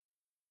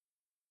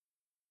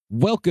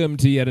Welcome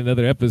to yet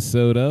another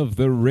episode of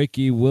the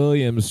Ricky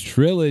Williams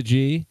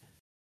Trilogy.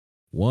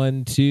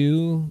 1,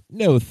 2,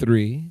 no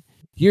 3.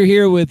 You're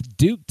here with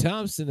Duke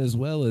Thompson as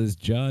well as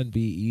John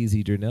B.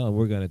 Eazy Durnell, and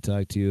we're going to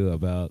talk to you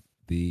about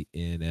the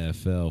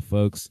NFL.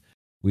 Folks,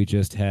 we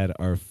just had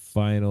our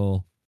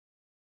final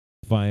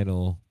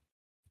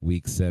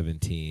week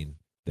 17.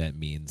 That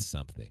means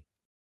something.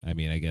 I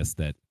mean, I guess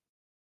that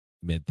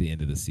meant the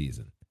end of the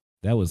season.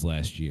 That was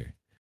last year.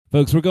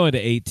 Folks, we're going to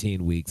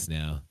 18 weeks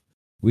now.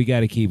 We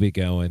got to keep it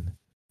going.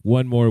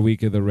 One more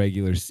week of the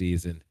regular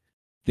season.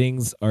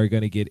 Things are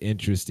going to get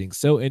interesting.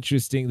 So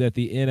interesting that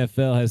the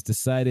NFL has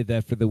decided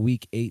that for the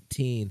week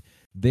 18,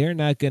 they're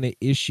not going to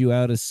issue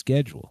out a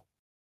schedule.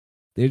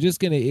 They're just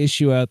going to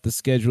issue out the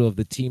schedule of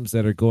the teams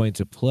that are going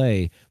to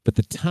play, but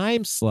the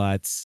time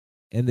slots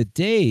and the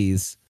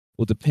days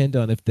will depend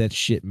on if that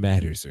shit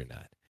matters or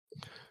not.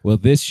 Well,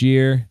 this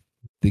year,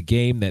 the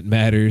game that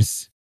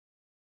matters,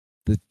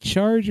 the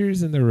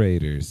Chargers and the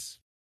Raiders.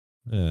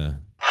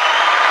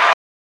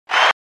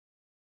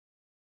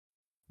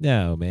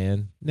 No,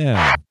 man. No.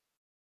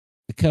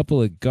 A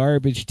couple of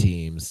garbage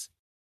teams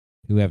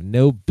who have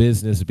no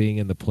business being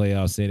in the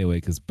playoffs anyway,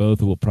 because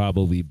both will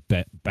probably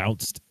be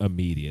bounced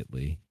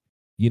immediately.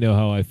 You know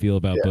how I feel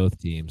about both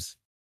teams.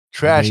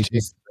 Trash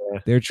teams.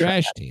 They're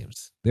trash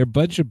teams. They're a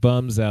bunch of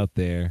bums out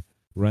there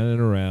running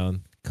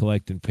around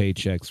collecting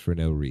paychecks for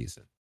no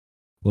reason.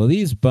 Well,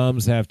 these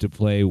bums have to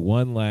play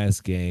one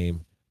last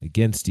game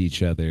against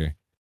each other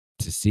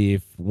to see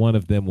if one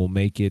of them will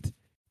make it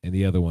and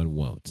the other one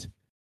won't.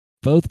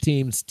 Both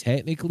teams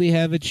technically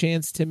have a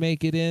chance to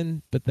make it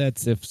in, but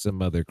that's if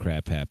some other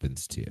crap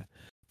happens to you.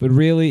 But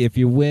really, if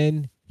you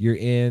win, you're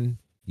in.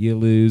 You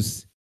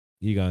lose,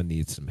 you're going to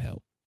need some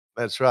help.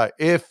 That's right.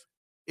 If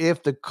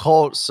the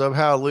Colts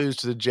somehow lose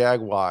to the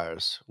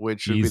Jaguars,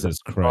 which would be the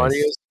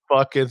funniest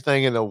fucking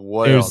thing in the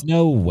world. There's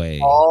no way.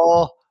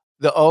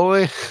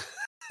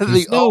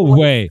 There's no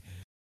way.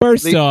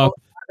 First off,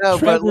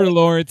 Trevor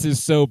Lawrence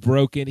is so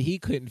broken, he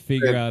couldn't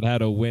figure out how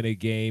to win a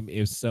game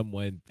if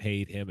someone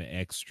paid him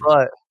extra.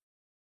 But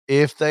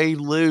if they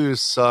lose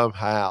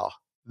somehow,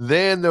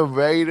 then the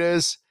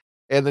Raiders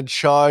and the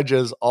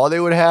Chargers, all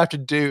they would have to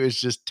do is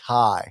just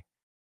tie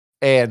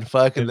and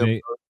fucking them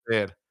both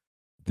in.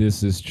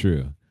 This is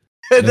true.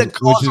 And the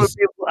Colts would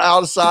be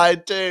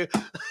outside too.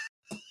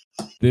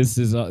 This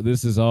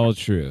is all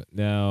true.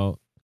 Now,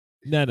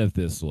 none of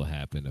this will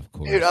happen, of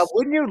course. Dude,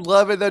 wouldn't you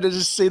love it though to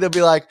just see them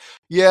be like,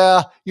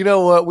 yeah, you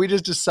know what? We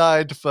just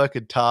decided to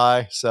fucking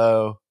tie.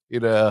 So,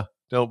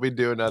 don't be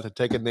doing nothing.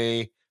 Take a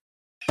knee.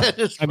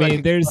 I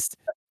mean,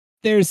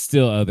 there's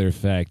still other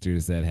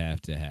factors that have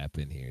to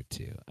happen here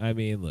too. I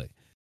mean, look,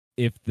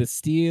 if the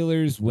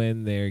Steelers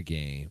win their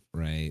game,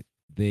 right,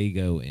 they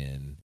go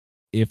in.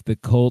 If the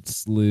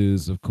Colts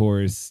lose, of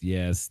course,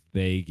 yes,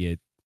 they get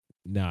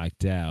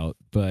knocked out.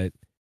 But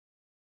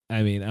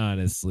I mean,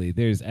 honestly,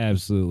 there's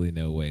absolutely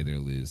no way they're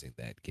losing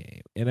that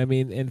game. And I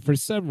mean, and for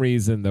some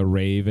reason, the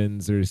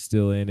Ravens are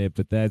still in it,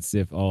 but that's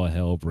if all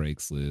hell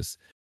breaks loose.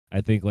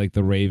 I think like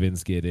the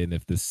Ravens get in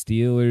if the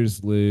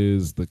Steelers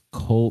lose, the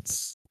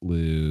Colts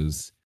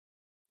lose,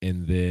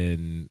 and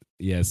then,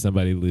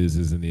 somebody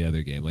loses in the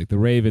other game. Like the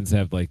Ravens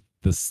have like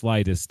the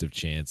slightest of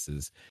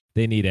chances.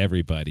 They need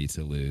everybody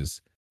to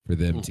lose for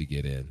them to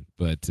get in.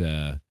 But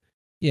I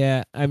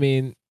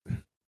mean,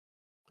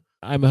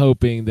 I'm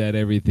hoping that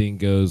everything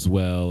goes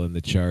well and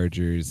the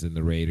Chargers and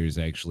the Raiders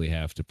actually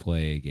have to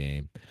play a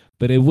game.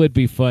 But it would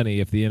be funny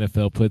if the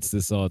NFL puts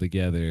this all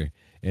together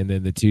and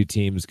then the two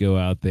teams go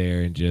out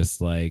there and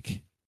just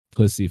like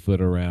pussyfoot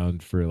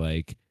around for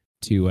like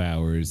 2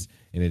 hours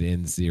and it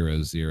ends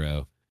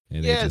 0-0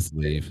 and they just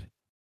leave.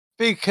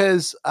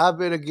 Because I've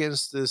been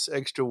against this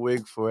extra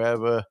week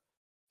forever.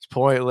 It's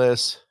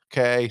pointless.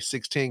 Okay,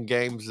 16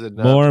 games is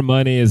enough. More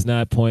money is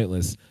not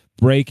pointless.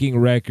 Breaking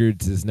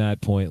records is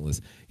not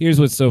pointless. Here's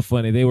what's so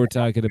funny. They were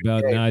talking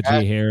about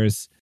Najee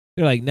Harris.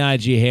 They're like,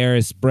 Najee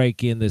Harris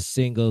breaking the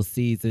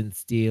single-season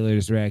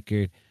Steelers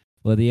record.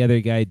 Well, the other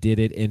guy did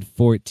it in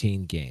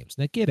 14 games.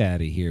 Now, get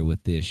out of here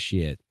with this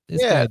shit.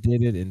 This guy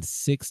did it in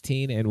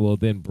 16 and will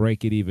then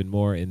break it even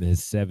more in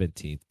his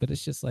 17th. But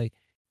it's just like,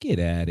 get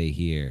out of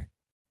here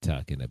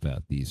talking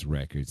about these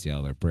records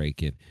y'all are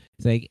breaking.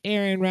 It's like,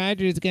 Aaron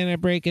Rodgers is going to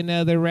break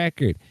another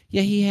record.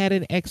 Yeah, he had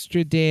an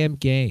extra damn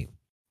game.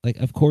 Like,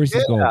 of course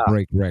he's going to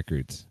break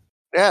records.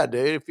 Yeah,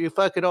 dude. If you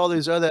fucking all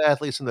these other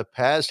athletes in the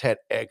past had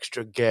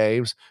extra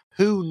games,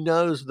 who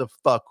knows what the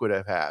fuck would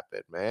have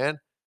happened, man?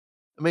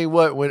 I mean,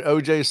 when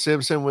O.J.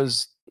 Simpson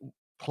was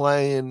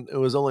playing, it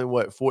was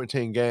only,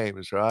 14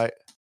 games, right?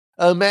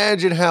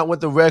 Imagine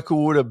what the record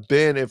would have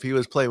been if he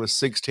was playing with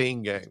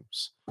 16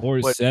 games. Or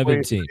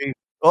 17.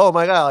 Oh,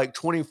 my God, like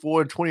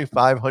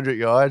 2,500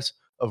 yards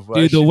of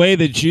rushing. Dude, the way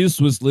the juice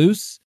was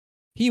loose,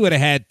 he would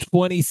have had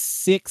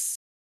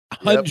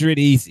 2,600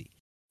 easy.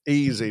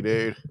 Easy,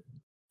 dude.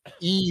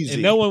 Easy.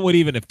 And no one would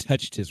even have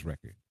touched his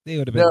record. They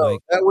would have been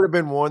that would have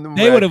been more than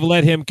they would have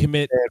let him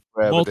commit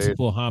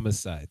multiple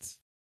homicides.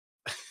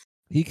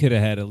 He could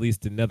have had at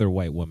least another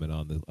white woman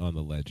on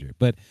the ledger.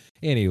 But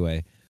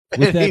anyway,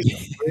 With that,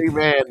 He's a free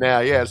man now.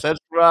 Yes, that's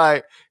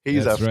right.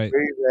 He's a that's right.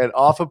 free man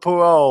off of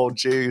parole,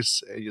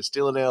 Juice. And you're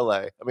still in LA.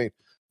 I mean,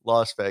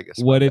 Las Vegas.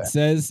 My What it bad.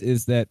 says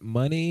is that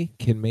money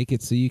can make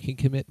it so you can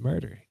commit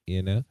murder.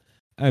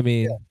 I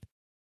mean,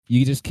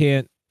 you just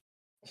can't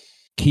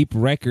keep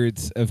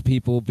records of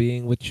people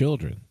being with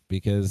children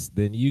because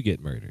then you get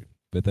murdered.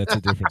 But that's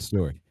a different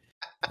story.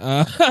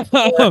 Uh,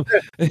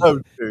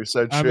 So true.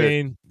 So I true.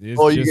 mean, it's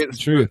Or you just get the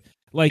truth.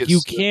 Like get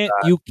suicide.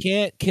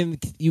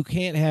 you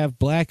can't have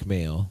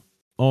blackmail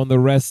on the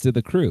rest of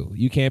the crew.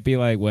 You can't be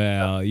like,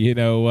 well, you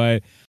know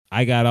what?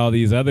 I got all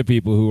these other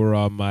people who are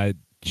on my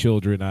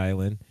children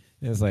island.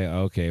 And it's like,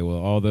 okay, well,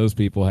 all those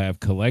people have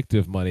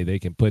collective money they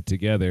can put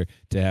together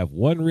to have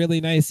one really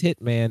nice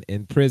hitman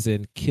in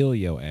prison kill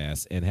your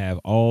ass and have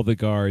all the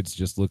guards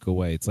just look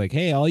away. It's like,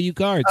 hey, all you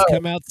guards, Oh,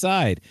 come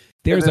outside. and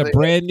There's then a they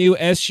brand new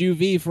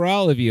SUV for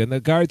all of you. And the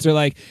guards are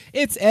like,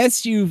 it's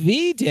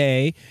SUV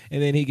day.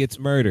 And then he gets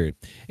murdered.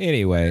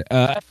 Anyway.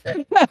 and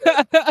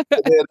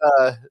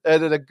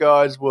then the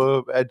guards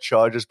had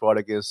charges brought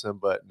against them,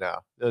 but no,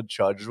 the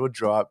charges were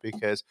dropped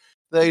because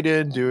they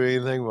didn't do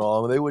anything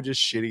wrong. They were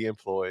just shitty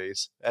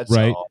employees. That's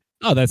Right. all.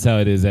 Oh, that's how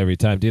it is every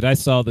time, dude. I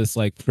saw this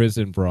like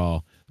prison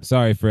brawl.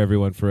 Sorry for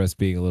everyone for us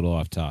being a little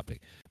off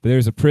topic, but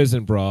there's a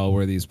prison brawl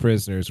where these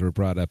prisoners were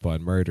brought up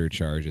on murder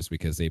charges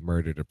because they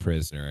murdered a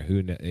prisoner.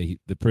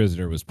 The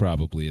prisoner was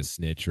probably a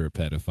snitch or a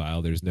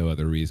pedophile. There's no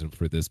other reason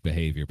for this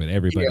behavior, but Yeah.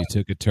 everybody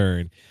took a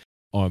turn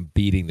on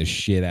beating the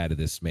shit out of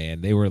this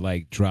man. They were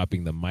like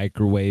dropping the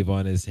microwave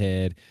on his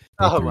head.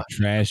 They Oh threw my.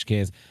 trash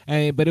cans.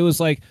 But it was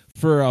like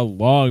for a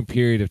long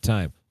period of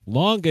time.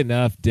 Long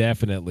enough,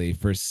 definitely,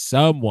 for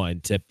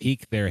someone to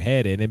peek their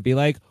head in and be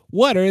like,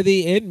 what are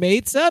the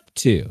inmates up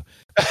to?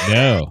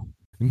 No,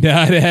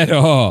 not at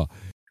all.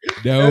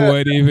 No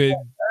one even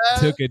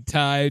took a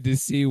time to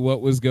see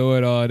what was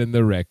going on in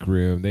the rec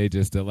room. They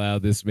just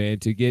allowed this man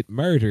to get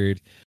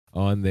murdered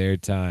on their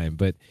time.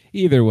 But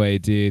either way,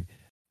 dude,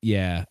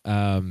 yeah.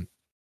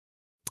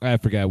 I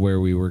forgot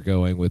where we were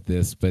going with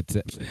this, but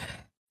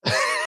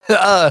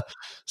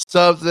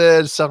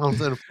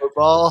Something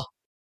football.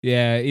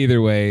 yeah,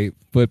 either way,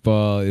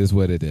 football is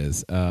what it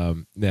is.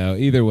 No,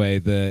 either way,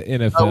 the Oh, we're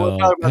NFL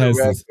talking about the has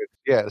records. this.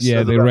 Yes. Yeah,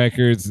 So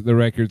the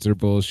records are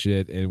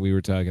bullshit, and we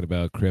were talking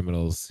about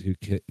criminals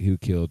who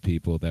killed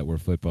people that were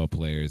football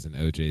players and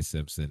O.J.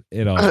 Simpson.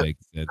 It all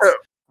makes sense.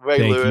 Ray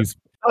Thank you, Lewis.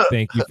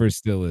 thank you for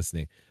still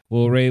listening.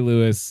 Well, Ray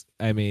Lewis,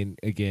 I mean,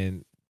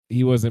 again,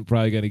 he wasn't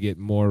probably going to get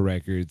more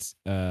records.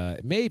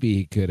 Maybe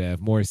he could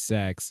have more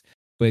sacks,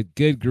 but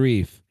good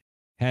grief,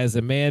 has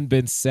a man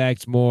been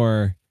sacked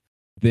more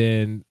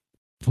than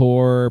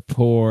poor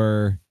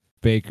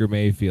Baker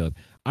Mayfield?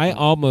 I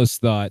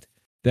almost thought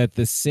that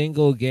the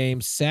single game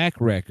sack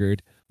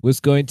record was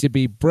going to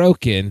be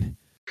broken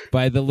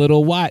by the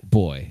little Watt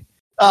boy.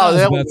 Oh,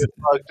 that would have been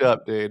fucked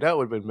up, dude. That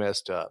would have been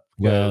messed up.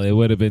 Well, it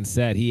would have been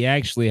sad. He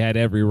actually had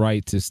every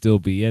right to still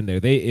be in there.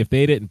 If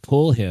they didn't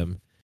pull him,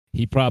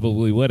 he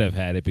probably would have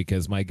had it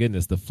because, my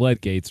goodness, the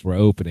floodgates were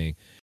opening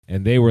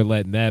and they were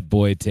letting that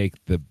boy take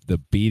the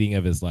beating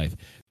of his life.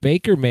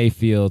 Baker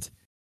Mayfield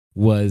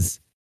was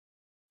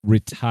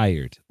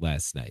retired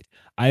last night.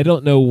 I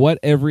don't know what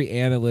every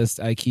analyst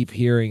I keep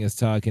hearing is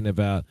talking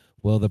about.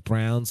 Well, the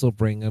Browns will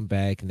bring him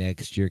back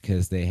next year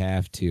because they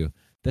have to.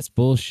 That's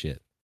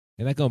bullshit.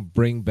 They're not going to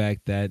bring back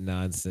that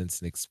nonsense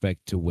and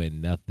expect to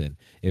win nothing.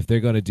 If they're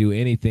going to do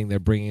anything, they're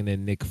bringing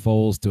in Nick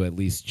Foles to at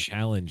least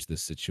challenge the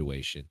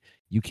situation.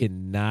 You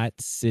cannot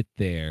sit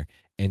there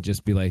and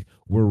just be like,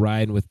 we're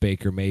riding with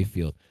Baker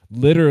Mayfield.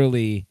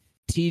 Literally,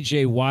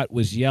 TJ Watt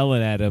was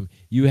yelling at him,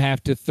 you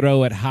have to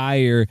throw it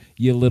higher,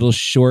 you little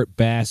short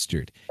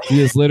bastard.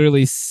 He was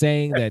literally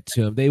saying that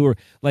to him. They were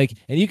like,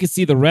 and you could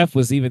see the ref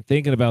was even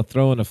thinking about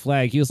throwing a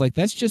flag. He was like,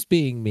 that's just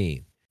being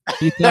mean.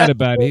 He thought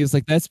about it. He was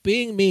like, that's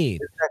being mean.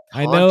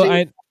 I know.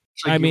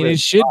 I mean, it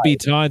should be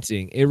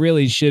taunting. It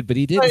really should, but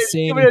he didn't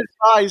say anything.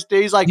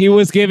 He's like, he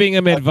was giving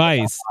him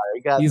advice.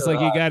 He's like,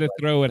 you you got to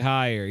throw it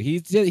higher.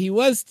 He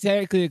was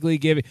technically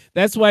giving.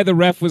 That's why the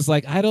ref was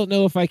like, I don't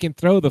know if I can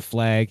throw the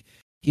flag.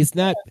 He's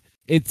not.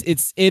 It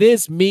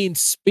is mean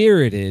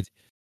spirited.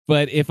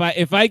 But if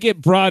I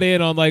get brought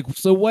in on like,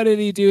 so what did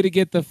he do to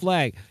get the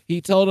flag?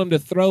 He told him to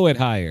throw it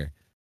higher.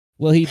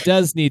 Well, he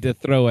does need to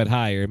throw it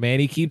higher, man.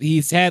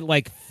 He's had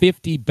like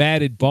 50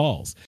 batted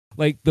balls.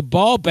 Like the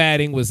ball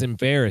batting was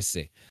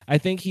embarrassing. I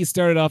think he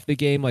started off the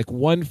game like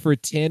 1 for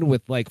 10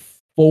 with like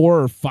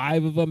 4 or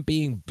 5 of them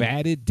being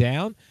batted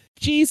down.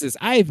 Jesus,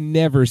 I've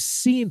never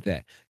seen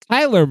that.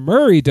 Kyler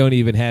Murray don't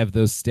even have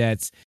those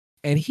stats,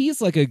 and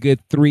he's like a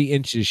good 3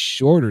 inches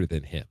shorter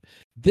than him.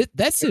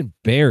 That's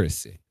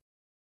embarrassing.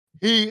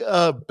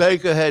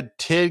 Baker had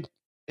 10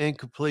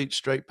 incomplete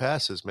straight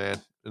passes,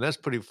 man. And that's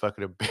pretty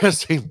fucking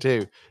embarrassing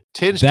too.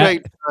 10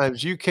 straight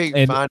times. You can't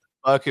find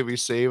a fucking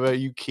receiver.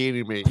 You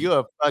kidding me? You're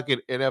a fucking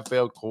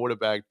NFL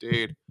quarterback,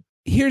 dude.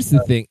 Here's the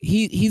thing.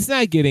 He's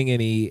not getting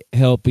any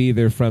help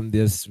either from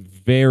this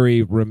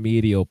very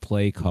remedial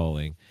play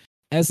calling.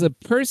 As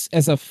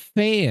a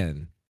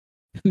fan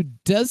who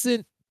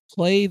doesn't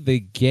play the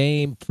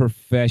game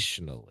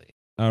professionally,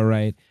 all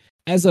right?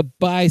 as a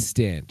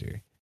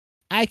bystander,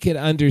 I could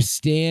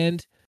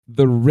understand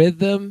the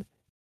rhythm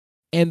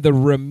and the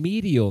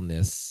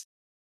remedialness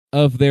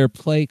of their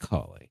play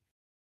calling,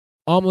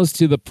 almost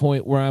to the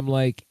point where I'm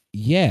like,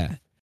 yeah,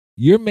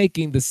 you're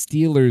making the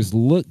Steelers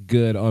look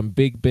good on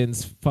Big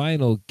Ben's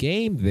final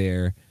game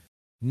there,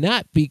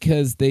 not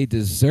because they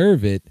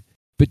deserve it,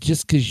 but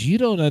just because you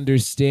don't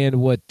understand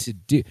what to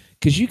do.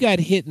 Because you got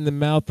hit in the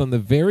mouth on the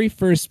very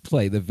first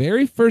play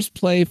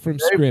from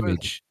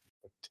scrimmage.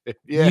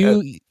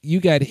 Yeah. You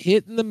got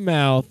hit in the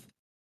mouth,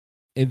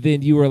 and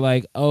then you were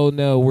like, oh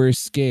no, we're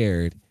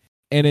scared.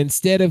 And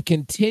instead of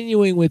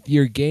continuing with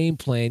your game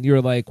plan,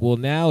 you're like, well,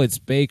 now it's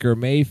Baker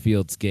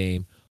Mayfield's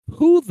game.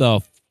 Who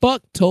the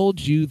fuck told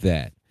you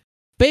that?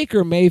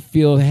 Baker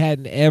Mayfield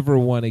hadn't ever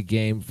won a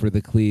game for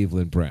the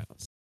Cleveland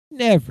Browns.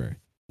 Never.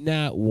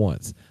 Not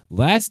once.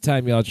 Last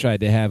time y'all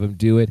tried to have him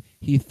do it,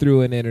 he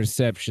threw an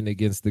interception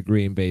against the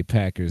Green Bay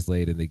Packers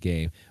late in the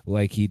game,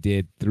 like he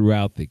did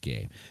throughout the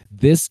game.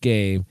 This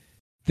game,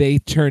 they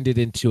turned it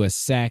into a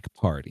sack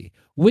party.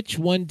 Which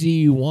one do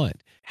you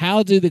want?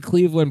 How do the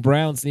Cleveland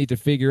Browns need to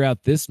figure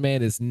out this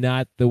man is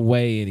not the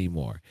way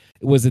anymore?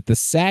 Was it the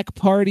sack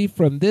party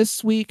from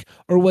this week,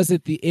 or was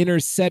it the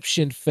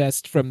interception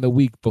fest from the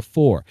week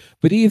before?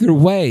 But either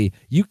way,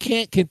 you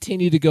can't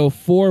continue to go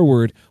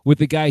forward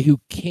with a guy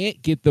who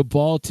can't get the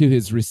ball to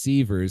his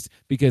receivers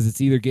because it's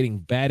either getting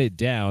batted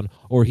down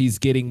or he's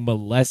getting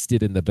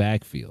molested in the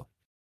backfield.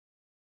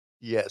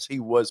 Yes, he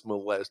was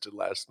molested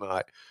last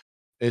night.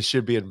 It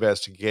should be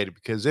investigated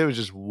because it was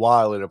just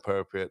wild and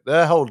inappropriate.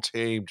 That whole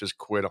team just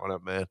quit on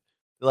it, man.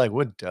 They're like,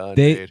 we're done,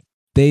 dude.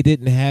 They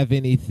didn't have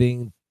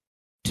anything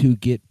to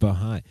get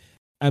behind.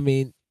 I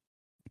mean,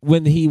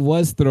 when he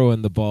was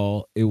throwing the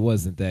ball, it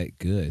wasn't that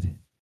good.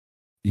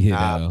 You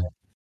know.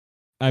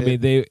 I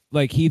mean,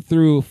 he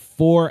threw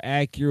 4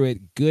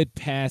 accurate, good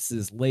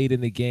passes late in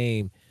the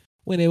game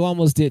when it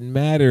almost didn't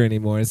matter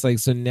anymore. It's like,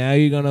 so now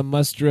you're gonna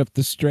muster up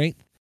the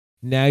strength.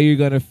 Now you're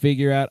going to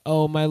figure out,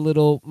 oh, my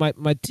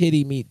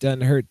titty meat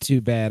doesn't hurt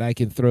too bad. I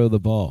can throw the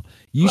ball.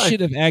 You should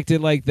have acted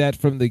like that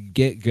from the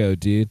get-go,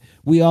 dude.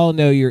 We all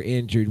know you're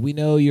injured. We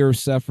know you're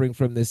suffering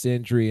from this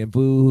injury and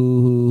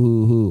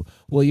boo-hoo-hoo-hoo-hoo.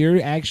 Well,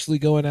 you're actually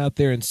going out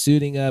there and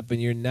suiting up,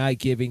 and you're not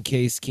giving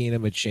Case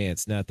Keenum a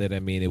chance. Not that, I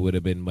mean, it would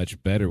have been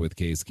much better with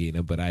Case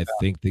Keenum, but I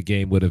think the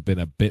game would have been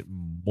a bit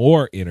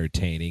more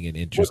entertaining and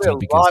interesting.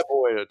 A lot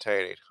more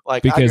entertaining.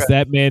 Because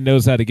that man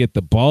knows how to get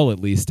the ball at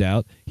least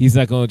out. He's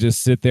not going to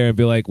just sit there and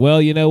be like, well,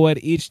 you know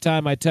what? Each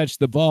time I touch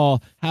the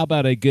ball, how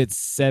about a good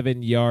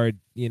 7-yard,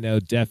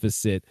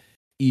 deficit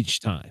each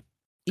time?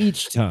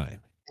 It's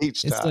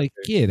like,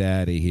 get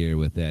out of here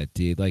with that,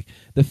 dude. Like,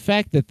 the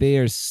fact that they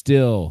are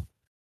still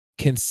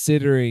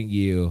considering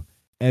you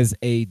as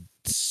a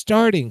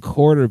starting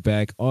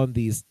quarterback on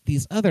these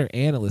other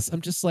analysts,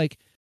 I'm just like,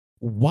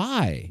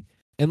 why?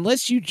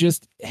 Unless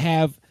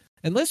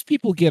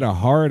people get a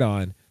hard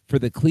on for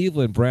the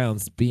Cleveland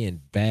Browns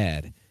being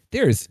bad,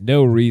 there is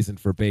no reason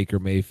for Baker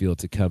Mayfield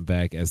to come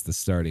back as the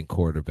starting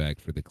quarterback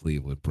for the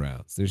Cleveland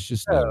Browns. There's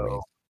just no reason.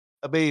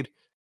 I mean,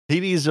 he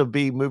needs to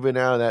be moving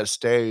out of that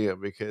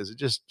stadium because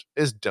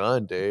it's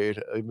done,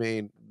 dude. I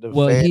mean,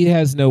 he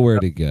has nowhere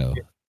to go.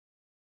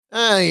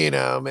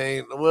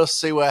 We'll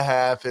see what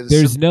happens.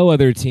 There's no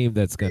other team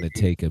that's going to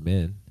take him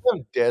in.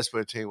 Some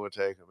desperate team will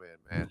take him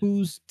in, man.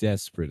 Who's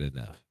desperate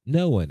enough?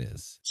 No one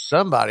is.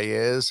 Somebody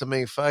is. I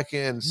mean,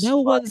 fucking.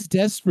 No one's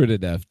desperate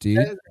enough,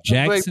 dude.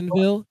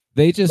 Jacksonville,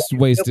 they just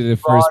wasted a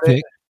first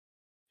pick.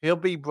 He'll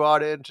be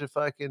brought in to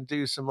fucking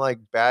do some like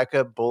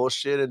backup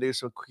bullshit and do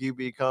some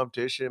QB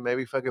competition.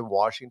 Maybe fucking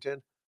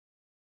Washington.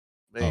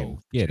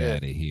 Get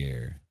out of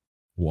here,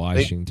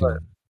 Washington.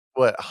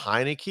 What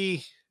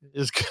Heineke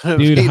is gonna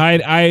dude?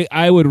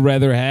 I would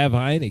rather have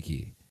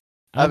Heineke.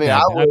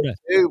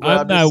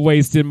 I'm not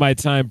wasting my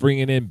time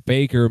bringing in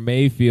Baker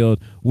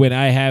Mayfield when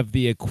I have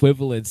the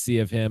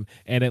equivalency of him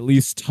and at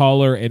least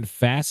taller and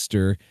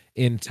faster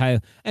in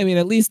Tyler. I mean,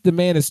 at least the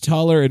man is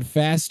taller and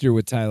faster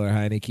with Tyler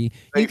Heineke.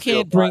 You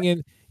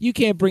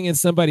can't bring in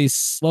somebody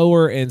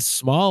slower and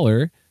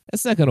smaller.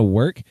 That's not going to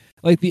work.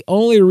 Like, the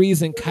only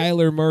reason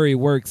Kyler Murray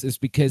works is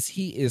because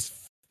he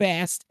is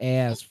fast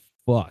as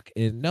fuck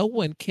and no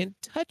one can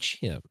touch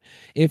him.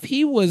 If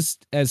he was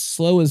as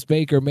slow as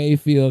Baker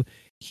Mayfield,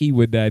 he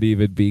would not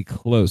even be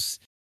close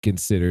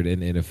considered an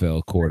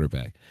NFL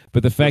quarterback.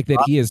 But the fact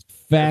that he is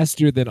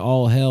faster than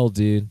all hell,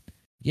 dude.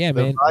 Yeah,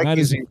 man.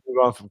 Vikings need to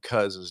move on from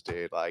Cousins,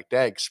 dude. Like,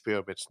 that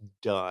experiment's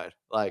done.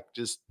 Like,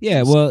 just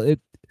well,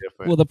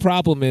 the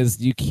problem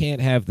is you can't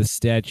have the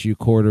statue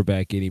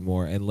quarterback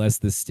anymore unless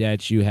the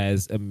statue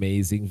has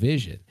amazing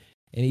vision,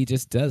 and he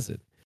just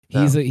doesn't.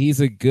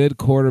 He's a good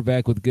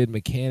quarterback with good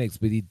mechanics,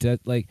 but he does,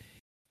 like,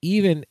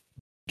 even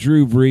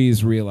Drew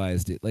Brees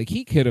realized it. Like,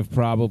 he could have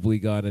probably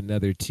gone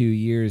another 2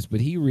 years,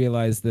 but he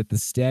realized that the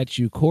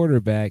statue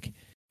quarterback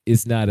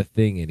is not a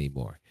thing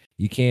anymore.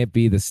 You can't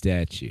be the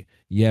statue.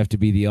 You have to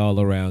be the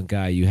all-around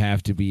guy. You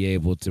have to be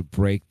able to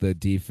break the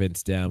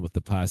defense down with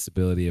the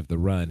possibility of the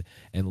run,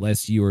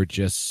 unless you are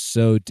just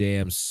so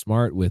damn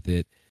smart with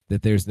it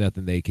that there's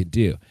nothing they can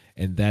do.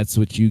 And that's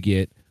what you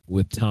get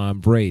with Tom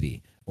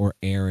Brady or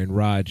Aaron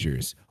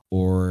Rodgers,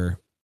 or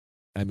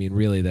I mean,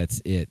 really,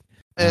 that's it.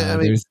 And, I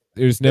mean,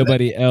 There's and they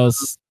nobody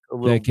else a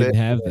little that can bit.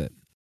 have that.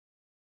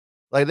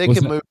 Like, they What's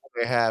can that? move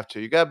when they have to.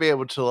 You gotta be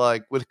able to,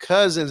 like with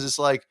Cousins, it's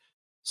like,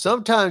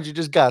 sometimes you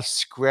just gotta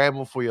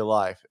scramble for your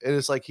life, and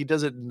it's like he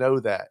doesn't know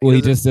that. He Well,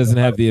 he doesn't just doesn't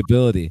have the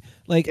ability.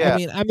 Like, I Yeah,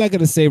 mean, I'm not going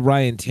to say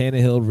Ryan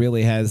Tannehill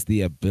really has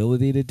the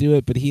ability to do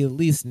it, but he at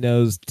least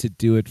knows to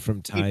do it from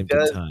he time to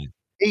does time.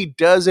 he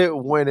does it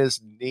when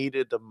it's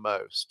needed the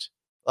most.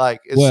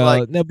 Like, it's like,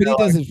 Well, no, but he like,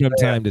 does it from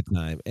man time to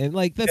time. And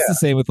like that's the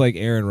yeah, same with like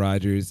Aaron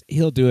Rodgers.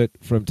 He'll do it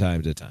from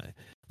time to time.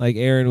 Like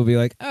Aaron will be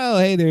like, "Oh,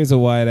 hey, there's a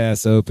wide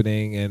ass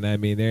opening, and I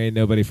mean, there ain't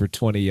nobody for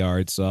 20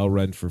 yards, so I'll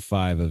run for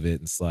 5 of it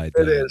and slide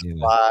it down."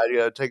 is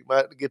fine, take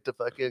my get the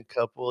fucking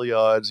couple of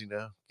yards,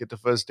 get the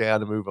first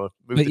down and move on,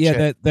 move But the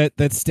yeah, chain.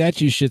 that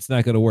statue shit's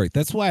not going to work.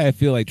 That's why I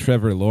feel like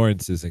Trevor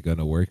Lawrence isn't going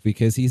to work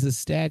because he's a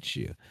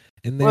statue,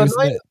 and Well, there's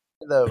not no.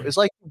 even though, it's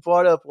like you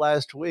brought up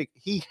last week,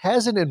 he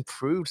hasn't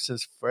improved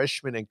since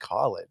freshman in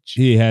college.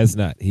 He has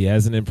not. He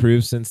hasn't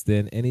improved since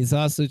then, and he's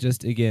also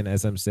just again,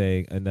 as I'm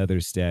saying,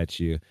 another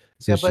statue.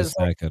 So Yeah, it's but it's just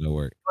like not going to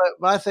work.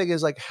 but my thing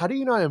is, like, how do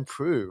you not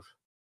improve?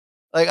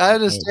 Like, I I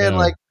don't understand,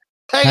 know. like,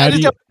 hey, I How do just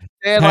you don't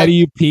understand, how do like,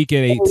 you peak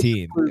at always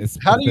 18? improve. It's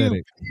How do you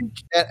pathetic.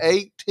 peak at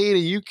 18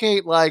 and you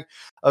can't, like,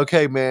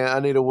 "Okay, man, I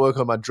need to work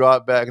on my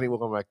drop back, I need to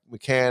work on my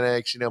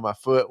mechanics, my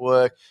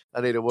footwork, I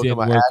need to work on Didn't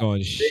my work on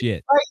accuracy."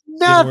 shit. Like,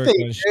 Didn't work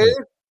nothing, on shit.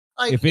 dude.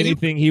 Like, If he was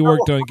anything, he so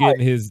worked on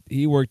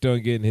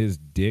hyped. getting his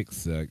dick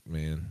sucked,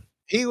 man.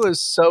 He was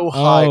so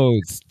hyped. Oh,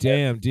 it's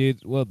damn,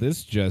 dude. Well,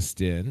 this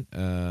just in.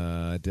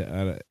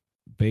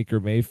 Baker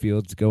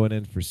Mayfield's going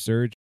in for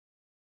surgery,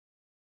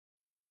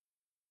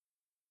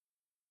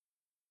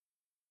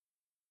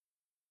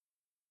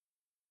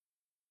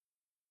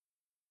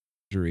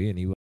 and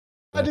he will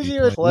Why not did be you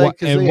playing. play?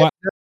 'Cause they had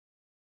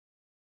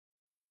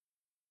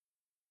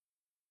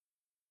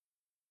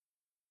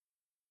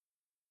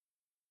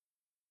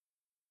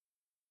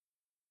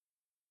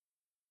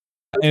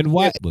And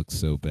why looks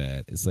so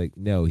bad? It's like,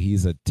 no,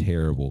 he's a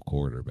terrible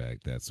quarterback.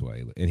 That's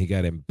why, and he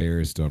got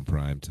embarrassed on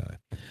prime time.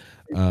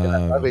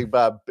 I mean,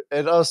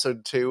 and also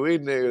too, we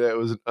knew that it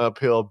was an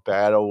uphill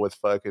battle with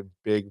fucking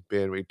Big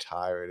Ben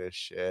retiring and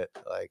shit.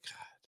 Like,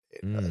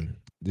 like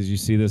Did you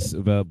see this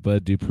about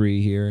Bud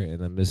Dupree here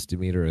and a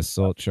misdemeanor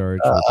assault charge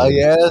with a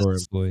yes, store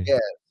employee?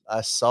 yes,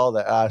 I saw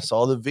that. I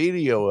saw the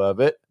video of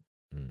it,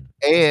 Mm.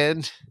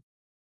 and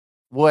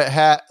what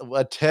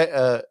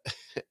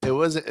it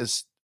wasn't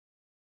as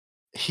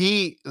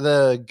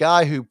the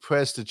guy who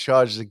pressed the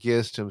charges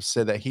against him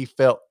said that he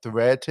felt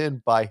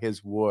threatened by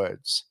his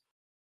words.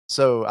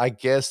 So I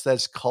guess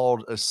that's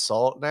called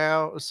assault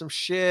now or some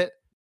shit.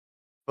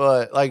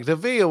 But, like, the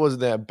video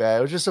wasn't that bad.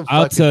 It was just some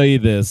I'll fucking tell you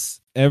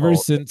this: ever oh,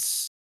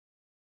 since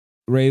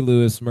Ray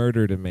Lewis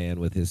murdered a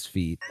man with his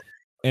feet,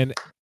 and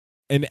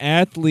an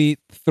athlete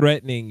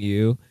threatening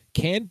you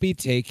can be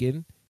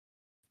taken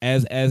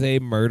as a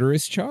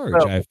murderous charge.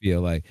 well, I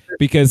feel like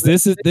because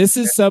this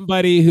is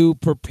somebody who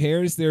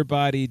prepares their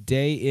body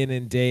day in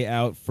and day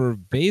out for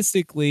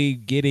basically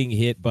getting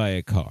hit by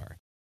a car.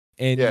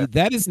 And yeah.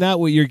 that is not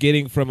what you're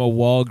getting from a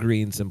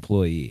Walgreens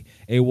employee.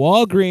 A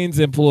Walgreens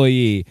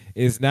employee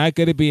is not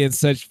going to be in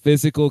such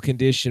physical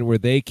condition where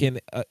they can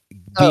be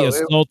Oh, it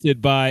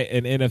assaulted by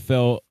an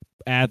NFL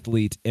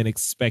athlete and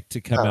expect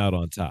to come no. out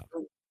on top.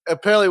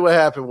 Apparently what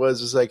happened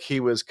was is, like, he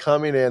was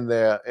coming in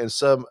there and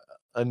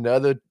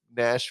another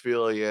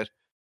Nashvilleian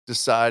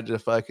decided to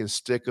fucking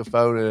stick a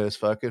phone in his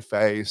fucking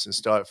face and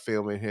start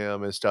filming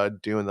him and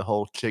start doing the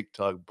whole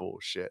TikTok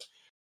bullshit.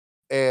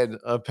 And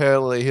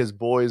apparently his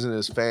boys and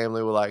his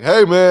family were like,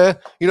 "Hey, man,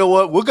 you know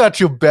what? We got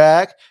your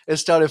back," and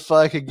started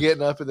fucking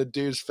getting up in the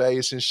dude's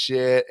face and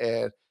shit,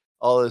 and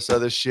all this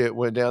other shit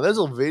went down. There's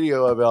a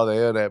video of it on the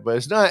internet, but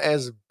it's not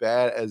as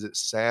bad as it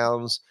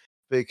sounds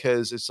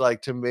because it's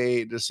like, to me,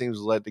 it just seems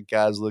like the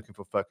guy's looking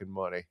for fucking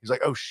money. He's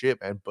like, "Oh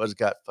shit, man, Bud's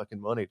got fucking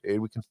money, dude.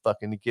 We can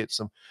fucking get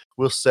some.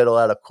 We'll settle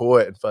out of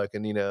court and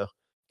fucking,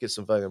 get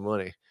some fucking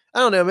money." I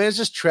don't know, man. It's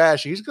just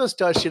trashy. He's gonna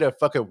start shit at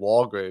fucking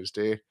Walgreens,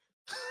 dude.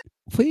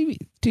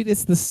 Dude,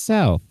 it's the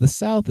South. The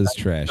South is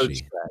So trashy.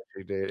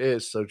 trashy, dude. It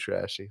is so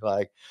trashy.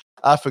 Like,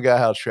 I forgot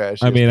how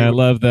trashy I it is. mean, I People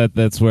love that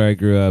that's where I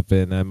grew up,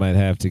 and I might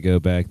have to go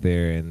back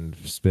there and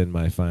spend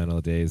my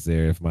final days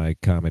there if my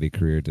comedy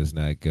career does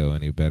not go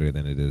any better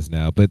than it is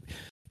now. But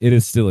it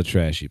is still a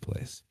trashy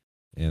place.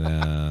 And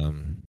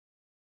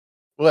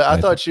well, I I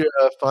th- thought your,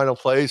 final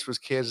place was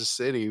Kansas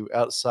City.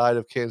 Outside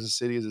of Kansas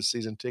City as a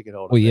season ticket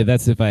holder, well, yeah, man.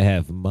 that's if I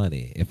have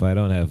money. If I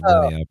don't have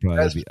Oh, money,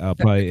 that's I'll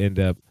probably end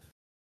up,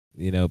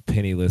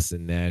 penniless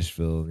in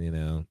Nashville,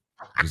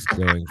 just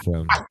going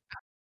from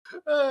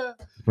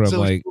so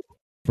like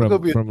we're gonna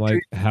be a from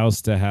like street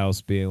house to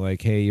house being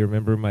like, "Hey, you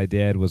remember my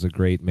dad was a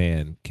great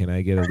man. Can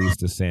I get at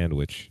least a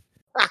sandwich?"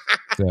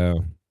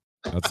 So,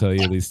 I'll tell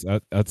you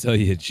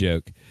a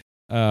joke.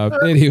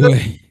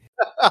 Anyway,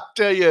 I'll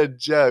tell you a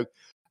joke,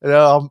 and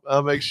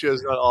I'll make sure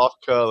it's not off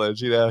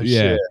colors, yeah.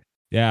 shit.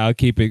 Yeah, I'll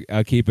keep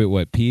it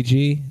what,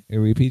 PG?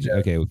 Are we PG?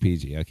 Okay, with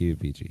PG. I'll keep it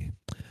PG.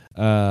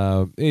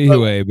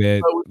 Anyway,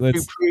 man, But with the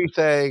let's. Dupree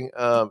thing,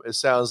 it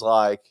sounds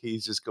like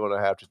he's just gonna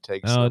have to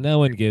take Oh, some. no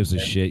one gives a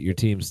shit. Your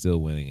team's still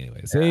winning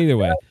anyway. So Yeah, either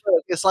way, yeah,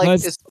 look, it's like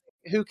let's.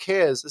 who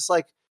cares? It's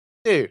like,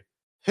 dude,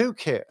 who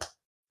cares?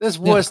 There's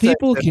Now, worse things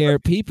people than care.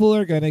 People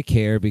are gonna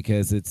care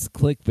because it's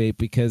clickbait.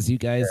 Because you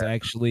guys yeah,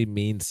 actually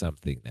mean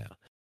something now.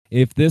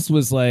 If this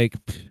was like,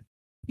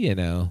 you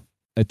know,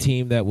 a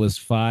team that was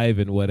 5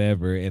 and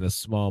whatever in a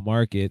small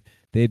market,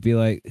 they'd be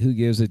like, who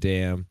gives a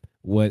damn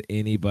what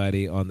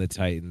anybody on the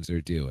Titans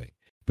are doing?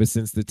 But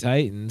since the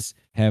Titans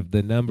have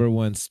the number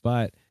one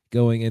spot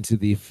going into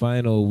the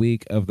final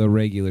week of the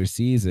regular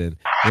season,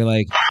 they're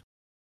like,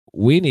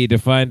 we need to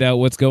find out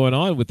what's going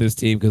on with this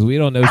team because we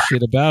don't know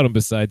shit about them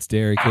besides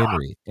Derrick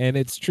Henry. And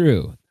it's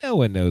true. No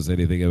one knows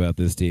anything about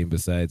this team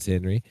besides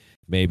Henry.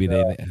 Maybe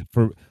they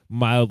for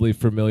mildly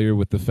familiar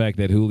with the fact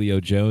that Julio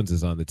Jones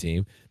is on the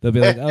team. They'll be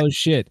like, "Oh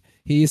shit,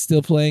 he's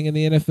still playing in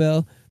the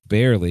NFL?"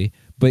 Barely,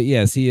 but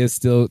yes, he is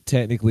still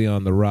technically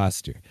on the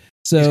roster. he's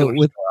So gonna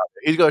with show out.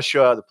 He's gonna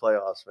show out the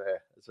playoffs, man.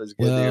 That's what he's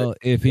gonna do. well,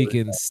 if he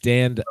can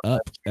stand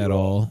up at He,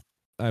 all,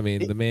 I mean,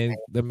 the he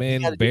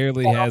man got to do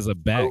barely has a so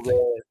back. bad.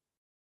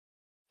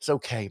 It's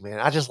okay, man.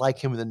 I just like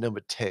him in the number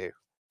 2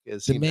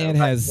 because The man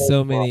has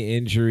so many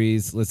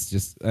injuries. Let's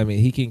just, I mean,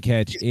 he can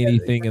catch he's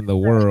anything in the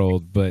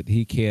world, but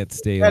he can't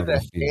stay got on the the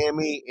field.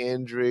 hammy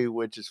injury,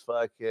 which is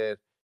fucking.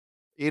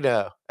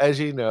 As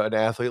you know, an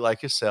athlete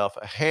like yourself,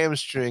 a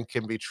hamstring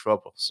can be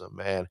troublesome,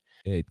 man,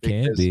 It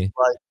can because be.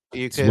 like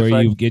you It's can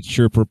where you get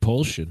your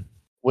propulsion.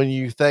 when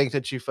you think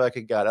that you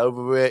fucking got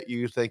over it,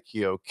 you think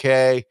you're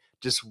okay.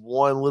 Just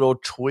one little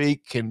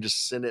tweak can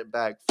just send it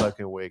back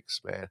fucking weeks,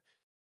 man.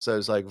 So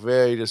it's like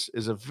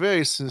it's a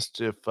very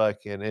sensitive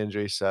fucking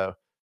injury. So,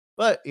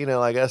 but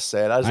like I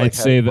said, I just like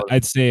having fun.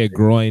 I'd say a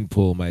groin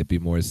pull might be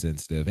more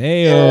sensitive. Yeah,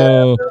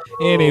 Heyo.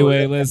 no,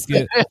 Anyway, let's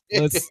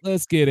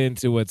get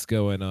into what's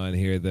going on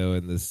here though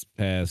in this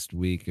past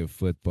week of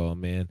football,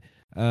 man.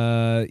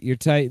 Your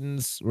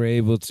Titans were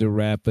able to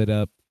wrap it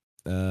up,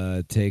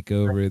 take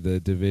over the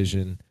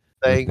division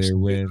with thanks their to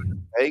win.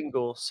 the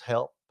Bengals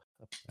help.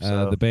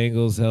 So The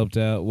Bengals helped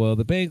out. Well,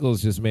 the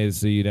Bengals just made it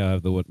so you now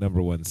have the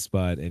number one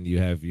spot and you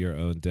have your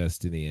own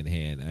destiny in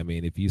hand. I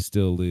mean, if you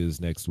still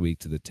lose next week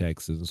to the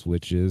Texans,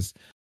 which is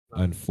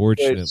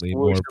unfortunately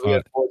more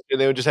pot. and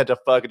then we just had to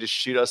fucking just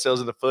shoot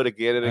ourselves in the foot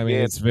again and I mean,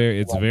 again. it's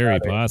very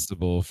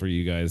possible for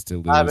you guys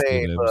to I lose to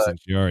mean, them look,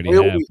 since you already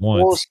we'll have be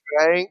full once.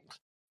 strength,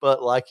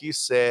 but like you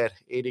said,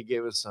 any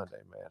given Sunday,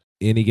 man.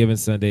 Any given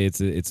Sunday,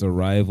 it's a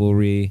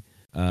rivalry.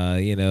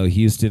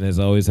 Houston has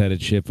always had a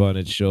chip on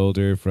its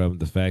shoulder from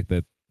the fact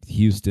that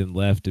Houston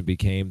left and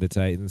became the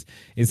Titans.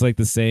 It's like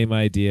the same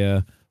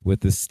idea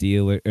with the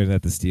Steelers, or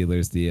not the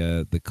Steelers,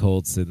 the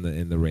Colts and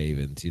the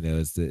Ravens.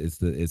 It's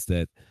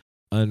that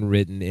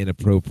unwritten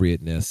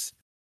inappropriateness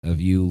of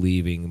you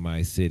leaving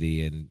my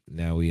city, and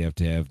now we have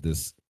to have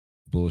this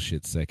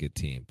bullshit second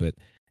team. But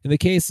in the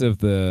case of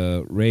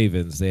the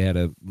Ravens, they had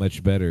a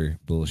much better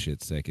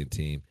bullshit second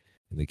team.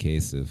 In the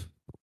case of,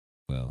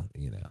 well,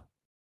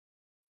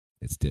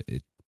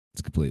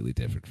 it's completely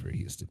different for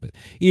Houston. But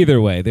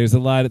either way, there's a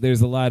lot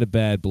of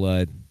bad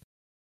blood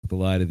with a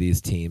lot of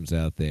these teams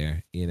out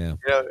there.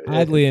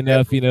 Oddly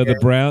enough,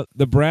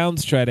 the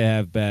Browns try to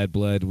have bad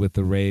blood with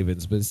the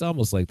Ravens, but it's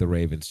almost like the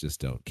Ravens just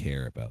don't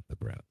care about the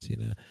Browns.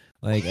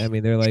 Like, I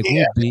mean, they're like,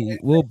 Yeah,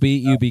 we'll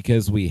beat you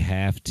because we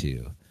have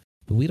to,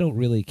 but we don't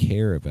really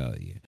care about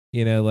you.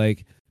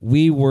 Like,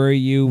 we worry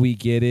you, we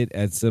get it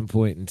at some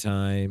point in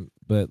time,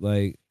 but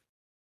like,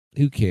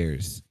 who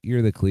cares?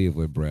 You're the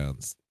Cleveland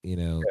Browns.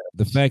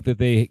 The fact that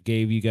they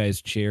gave you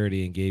guys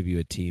charity and gave you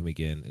a team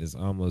again is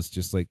almost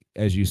just like,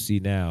 as you see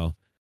now,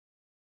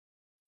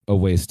 a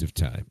waste of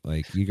time.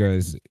 Like, you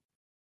guys,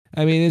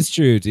 I mean, it's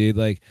true, dude.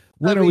 Like, I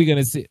when are mean, we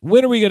gonna see?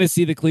 When are we gonna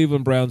see the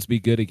Cleveland Browns be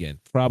good again?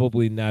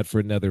 Probably not for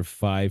another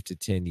 5 to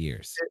 10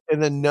 years.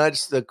 and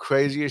the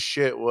craziest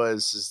shit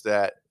is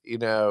that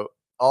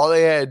all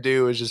they had to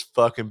do was just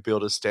fucking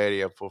build a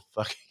stadium for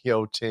fucking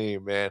your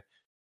team, man.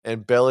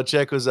 And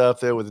Belichick was up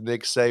there with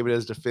Nick Saban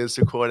as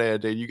defensive coordinator.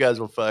 Dude, you guys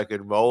were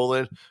fucking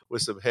rolling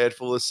with some head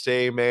full of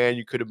steam, man.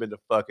 You could have been the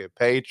fucking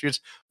Patriots,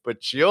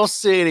 but your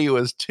city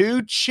was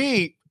too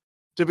cheap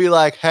to be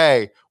like,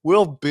 hey,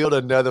 we'll build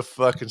another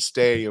fucking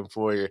stadium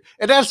for you.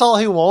 And that's all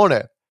he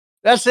wanted.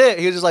 That's it.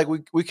 He was just like,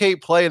 we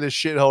can't play in this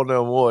shithole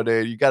no more,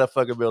 dude. You got to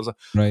fucking build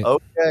something. Right.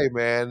 Okay,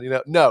 man.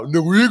 No,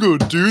 we ain't going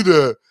to do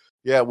that.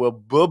 Yeah, well,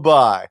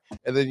 bye-bye.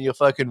 And then your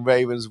fucking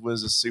Ravens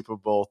wins the Super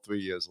Bowl 3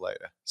 years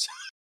later.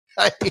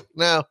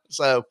 No,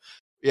 so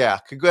yeah,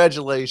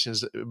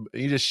 congratulations.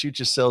 You just shoot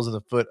yourselves in the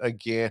foot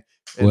again.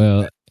 And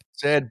Well,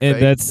 said,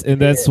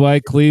 and that's why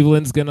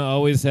Cleveland's gonna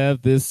always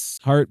have this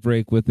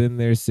heartbreak within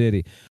their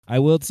city. I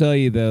will tell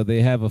you though,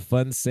 they have a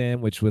fun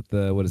sandwich with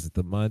the what is it,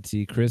 the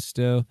Monte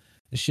Cristo.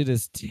 This shit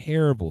is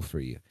terrible for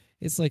you.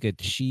 It's like a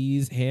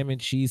ham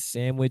and cheese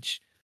sandwich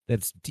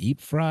that's deep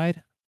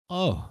fried.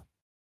 Oh,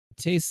 it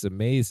tastes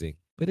amazing,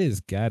 but it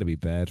has got to be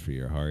bad for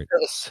your heart.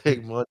 say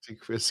Monte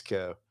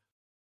Cristo.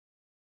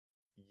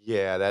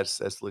 Yeah,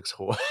 that looks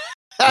horrible.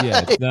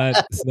 Yeah,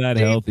 it's not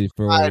healthy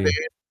for you.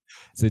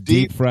 It's a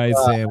deep fried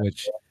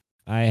sandwich.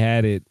 I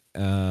had it.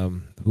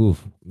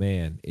 Oof,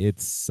 man,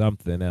 it's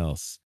something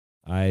else.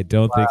 I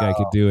don't think I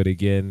could do it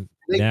again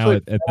now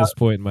at this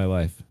point in my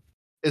life.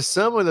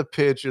 Some of the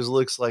pictures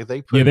looks like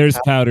they put there's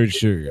powdered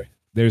sugar.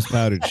 There's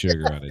powdered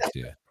sugar on it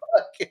too.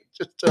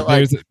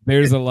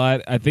 There's a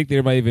lot. I think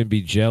there might even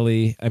be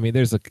jelly. I mean,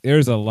 there's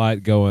a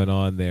lot going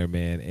on there,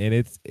 man.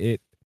 And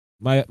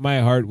my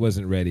heart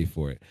wasn't ready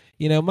for it.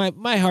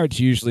 My heart's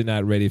usually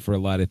not ready for a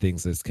lot of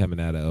things that's coming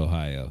out of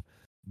Ohio.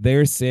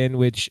 Their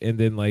sandwich and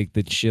then like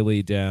the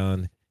chili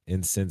down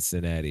in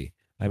Cincinnati.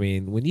 I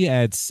mean, when you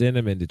add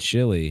cinnamon to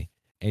chili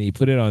and you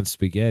put it on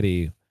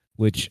spaghetti,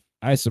 which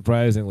I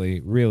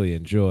surprisingly really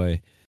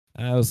enjoy,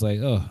 I was like,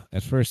 oh,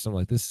 at first I'm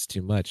like, this is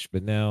too much,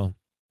 but now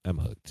I'm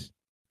hooked.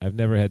 I've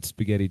never had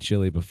spaghetti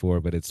chili before,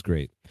 but it's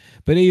great.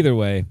 But either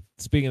way,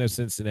 speaking of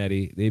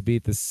Cincinnati, they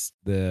beat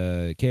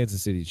the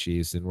Kansas City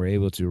Chiefs and were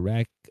able to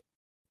rack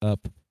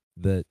up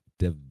the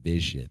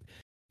division.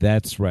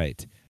 That's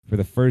right. For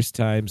the first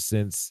time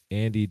since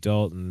Andy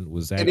Dalton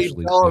was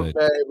actually good.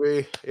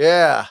 Baby.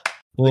 Yeah.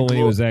 Well, when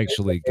he was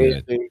actually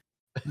good.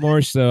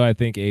 More so, I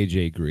think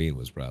AJ Green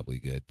was probably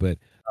good. But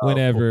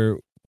whenever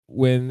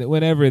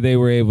they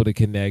were able to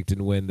connect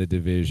and win the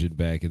division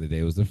back in the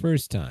day was the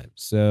first time.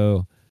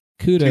 So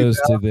kudos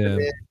to them.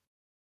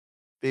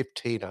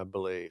 15, I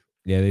believe.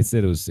 Yeah, they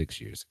said it was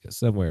 6 years ago,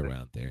 somewhere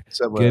around there.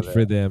 Good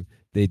for them.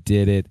 They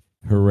did it.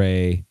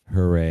 Hooray,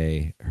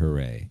 hooray,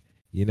 hooray.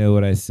 You know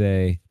what I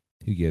say?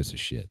 Who gives a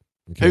shit?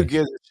 Okay? Who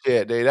gives a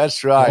shit, dude?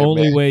 That's right. The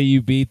only way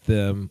you beat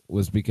them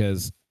was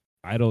because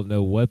I don't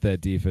know what that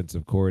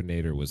defensive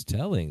coordinator was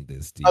telling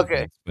this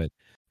defense. Okay.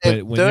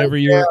 But whenever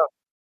you're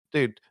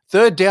dude,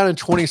 3rd down and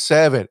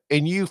 27,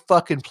 and you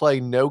fucking play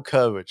no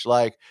coverage.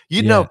 Like,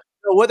 know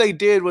what they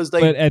did was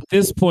But at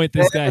this point,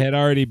 this guy had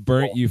already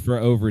burnt you for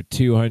over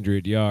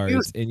 200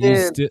 yards,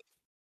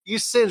 you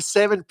send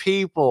 7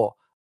 people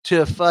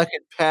to a fucking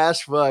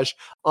pass rush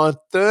on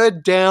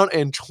 3rd down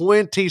and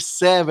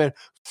 27.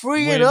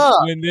 Free it up.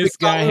 When this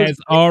guy has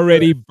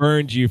already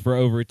burned you for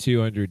over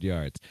 200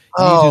 yards.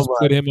 You just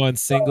put him on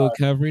single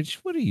coverage?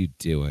 What are you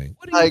doing?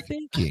 What are you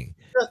thinking?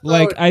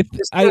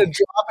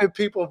 Dropping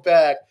people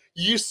back.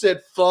 You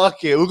said,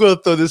 fuck it. We're going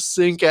to throw this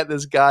sink at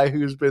this guy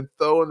who's been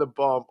throwing the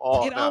bomb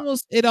all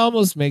night. It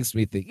almost makes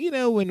me think,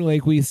 when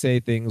like we say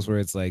things where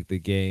it's like the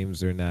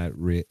games are not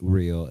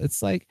real,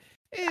 it's like,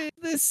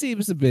 this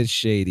seems a bit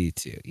shady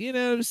too. You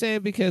know what I'm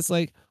saying? Because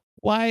like,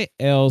 why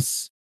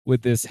else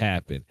would this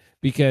happen?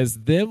 Because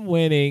them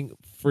winning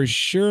for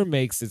sure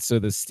makes it so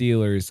the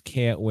Steelers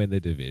can't win the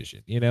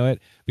division. You know what?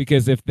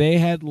 Because if they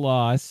had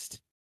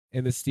lost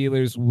and the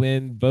Steelers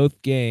win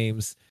both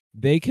games,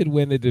 they could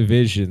win the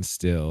division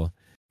still.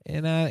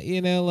 And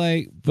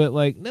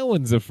but no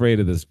one's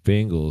afraid of this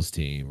Bengals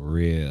team,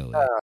 really.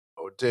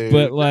 Oh, dude.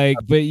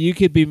 But you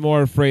could be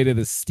more afraid of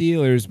the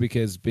Steelers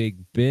because Big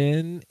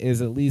Ben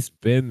has at least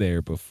been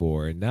there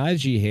before.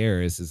 Najee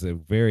Harris is a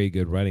very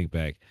good running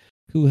back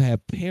who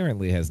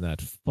apparently has not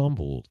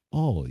fumbled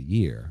all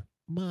year.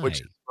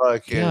 Which is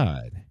fucking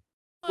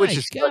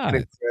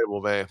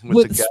incredible, man.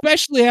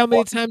 Especially how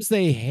many times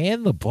they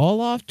hand the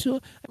ball off to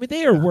him. I mean,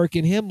 they are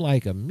working him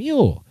like a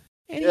mule.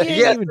 And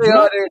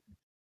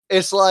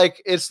it's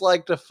like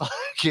the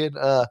fucking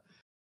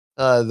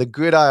the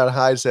Gridiron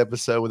Heights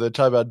episode when they're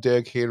talking about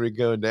Derrick Henry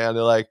going down.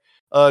 They're like,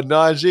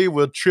 Najee,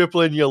 we're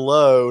tripling your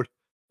load.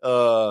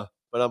 But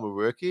I'm a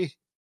rookie.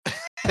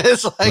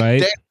 It's like,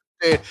 right?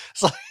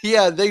 It's like,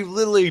 yeah, they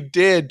literally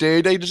did,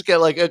 dude. They just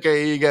got like,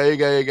 okay, you go,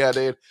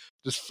 dude.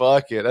 Just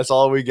fuck it. That's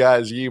all we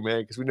got is you,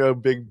 man, because we know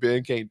Big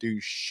Ben can't do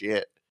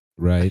shit.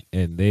 Right,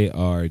 and they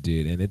are,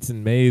 dude. And it's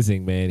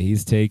amazing, man.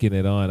 He's taking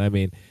it on. I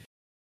mean,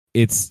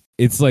 it's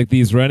like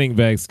these running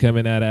backs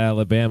coming out of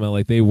Alabama,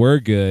 like they were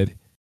good,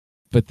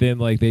 but then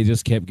like they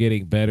just kept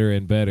getting better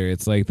and better.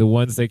 It's like the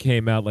ones that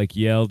came out like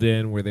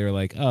Yeldon, where they were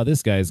like, oh,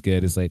 this guy's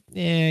good. It's like,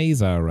 yeah,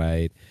 he's all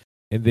right.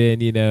 And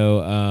then,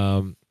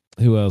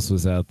 who else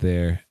was out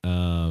there?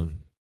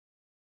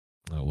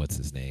 What's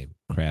his name?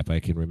 Crap, I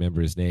can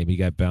remember his name. He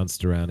got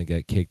bounced around and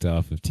got kicked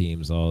off of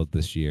teams all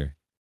this year.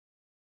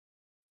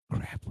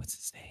 Crap, what's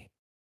his name?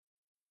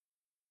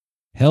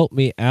 Help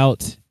me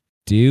out,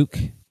 Duke.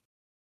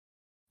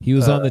 He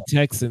was on the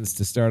Texans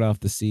to start off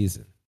the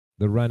season.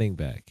 The running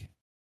back.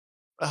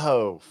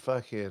 Oh,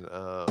 fucking.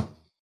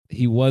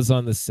 He was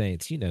on the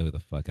Saints. You know who the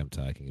fuck I'm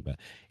talking about.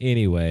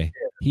 Anyway,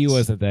 he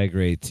wasn't that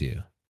great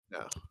too.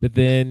 No. But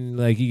then,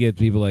 like, you get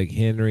people like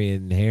Henry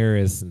and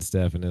Harris and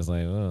stuff, and it's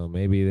like, oh,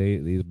 maybe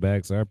these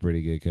backs are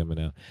pretty good coming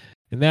out.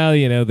 And now,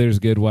 there's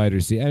good wide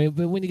receivers. I mean,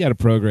 but when you got a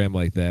program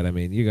like that, I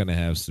mean, you're going to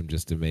have some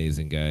just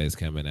amazing guys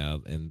coming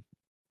out. And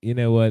you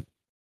know what?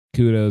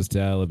 Kudos to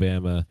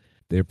Alabama.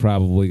 They're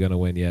probably going to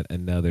win yet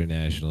another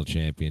national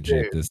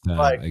championship this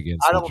time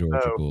against the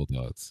Georgia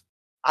Bulldogs.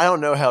 I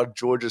don't know how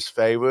Georgia's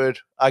favored.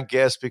 I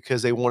guess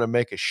because they want to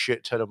make a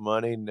shit ton of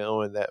money,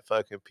 knowing that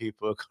fucking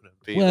people are going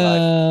to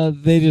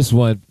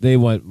be they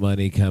want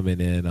money coming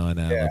in on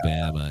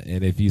Alabama,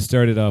 and if you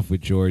started off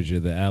with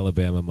Georgia, the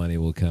Alabama money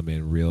will come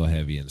in real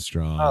heavy and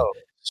strong. Oh,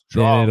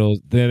 Strong.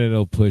 then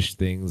it'll push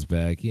things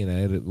back,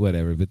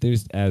 whatever. But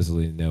there's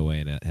absolutely no way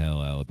in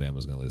hell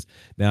Alabama's going to lose.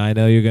 Now I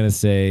know you're going to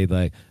say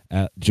like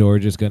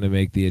Georgia's going to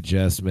make the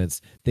adjustments.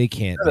 They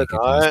can't No, they're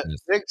make not.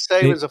 adjustments. Nick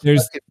Saban's a fucking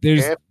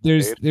champion,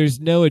 dude. There's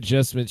no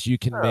adjustments you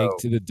can make No.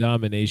 to the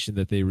domination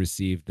that they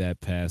received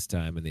that past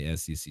time in the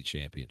SEC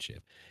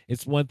championship.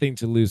 It's one thing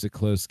to lose a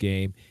close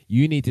game.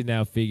 You need to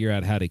now figure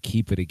out how to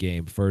keep it a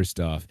game first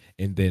off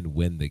and then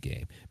win the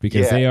game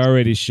because Yeah. they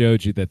already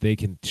showed you that they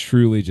can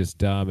truly just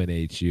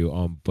dominate you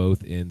on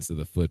both ends of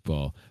the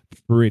football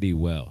pretty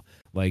well.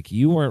 Like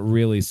you weren't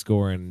really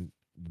scoring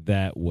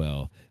that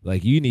well.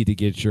 Like you need to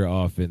get your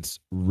offense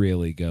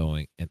really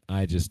going, and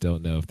I just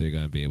don't know if they're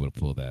going to be able to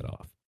pull that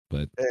off.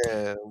 But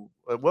And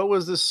what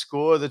was the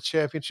score of the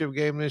championship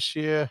game this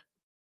year?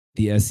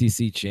 the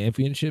SEC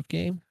championship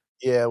game?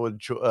 Yeah, when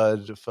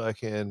the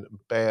fucking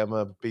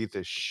Bama beat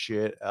the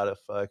shit out of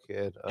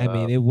fucking, I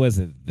mean, it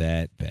wasn't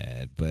that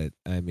bad, but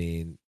I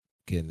mean,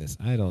 goodness,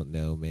 I don't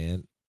know,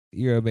 man.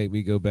 You're gonna make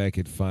me go back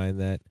and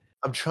find that.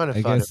 I'm trying to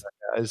I find it guess. right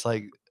now. It's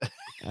like,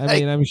 I like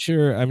mean, I'm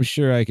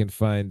sure I can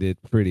find it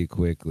pretty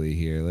quickly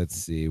here. Let's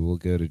see. We'll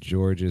go to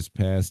Georgia's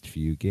past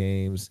few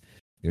games.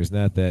 There's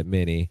not that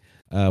many.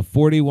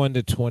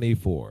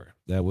 41-24.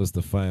 That was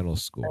the final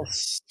score.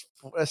 that's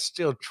that's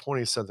still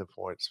 20 something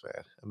points,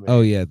 man. I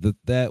Oh mean, yeah,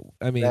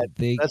 I mean,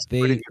 that's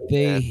pretty good,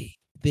 man.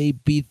 they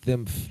beat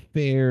them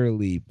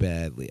fairly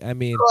badly. I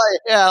mean, Right,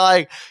 yeah,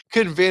 like,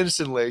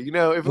 convincingly, if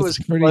it it's was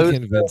pretty close,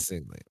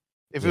 convincingly.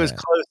 if it was Yeah.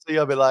 close,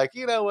 I'll be like,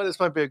 "You know what? This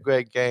might be a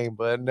great game,"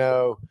 but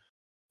no,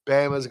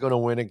 Bama's gonna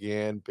win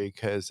again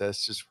because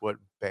that's just what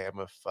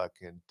Bama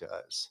fucking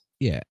does.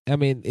 Yeah, I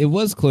mean, it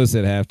was close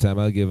at halftime.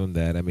 I'll give them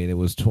that. I mean, it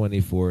was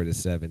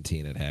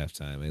 24-17 at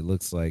halftime. It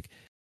looks like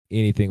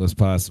anything was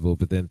possible,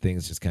 but then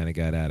things just kind of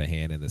got out of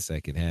hand in the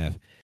second half.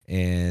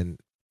 And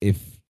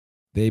if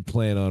they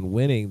plan on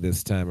winning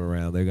this time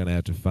around, they're going to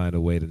have to find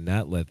a way to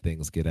not let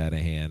things get out of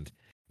hand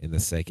in the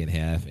second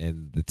half.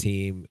 And the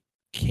team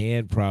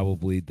can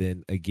probably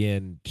then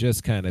again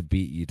just kind of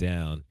beat you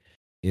down.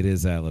 It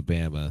is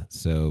Alabama,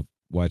 so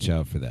watch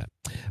out for that.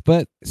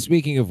 But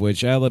speaking of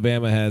which,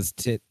 Alabama has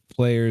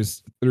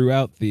players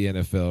throughout the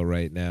NFL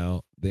right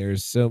now.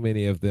 There's so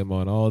many of them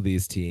on all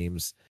these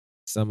teams,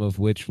 some of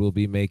which will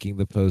be making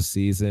the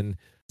postseason,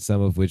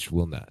 some of which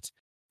will not.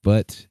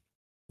 But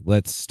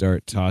let's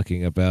start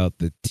talking about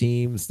the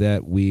teams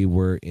that we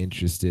were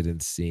interested in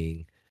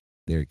seeing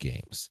their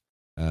games.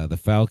 The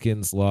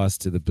Falcons lost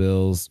to the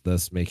Bills,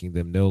 thus making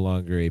them no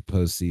longer a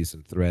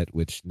postseason threat,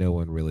 which no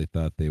one really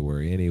thought they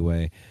were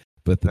anyway.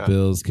 But the No.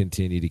 Bills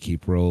continue to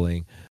keep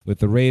rolling. With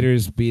the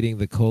Raiders beating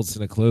the Colts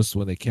in a close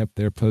one, they kept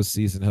their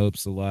postseason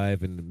hopes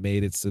alive and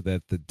made it so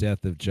that the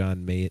death of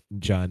John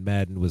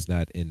Madden was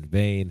not in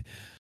vain.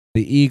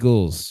 The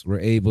Eagles were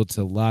able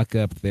to lock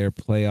up their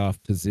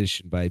playoff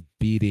position by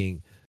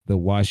beating the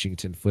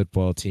Washington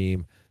football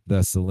team,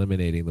 thus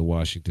eliminating the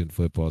Washington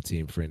football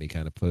team for any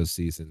kind of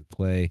postseason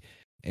play.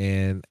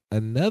 And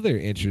another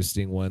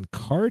interesting one,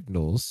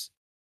 Cardinals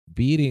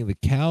beating the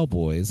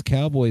Cowboys.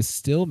 Cowboys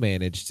still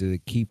managed to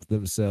keep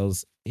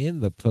themselves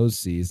in the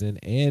postseason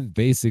and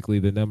basically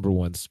the number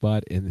one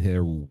spot in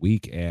their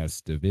weak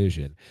ass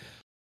division.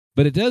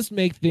 But it does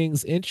make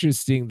things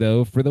interesting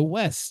though for the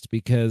West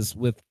because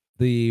with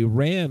the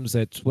Rams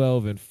at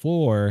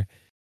 12-4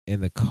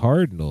 and the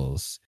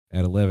Cardinals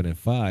at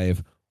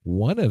 11-5,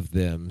 one of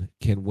them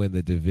can win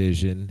the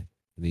division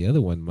and the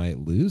other one might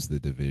lose the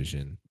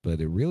division,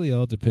 but it really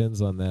all depends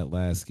on that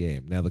last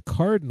game. Now the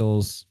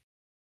Cardinals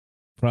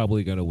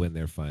probably going to win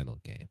their final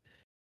game.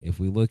 If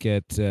we look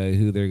at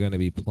who they're going to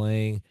be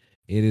playing,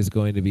 it is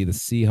going to be the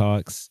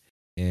Seahawks.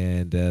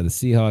 And the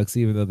Seahawks,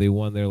 even though they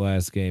won their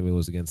last game, it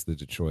was against the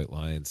Detroit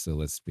Lions. So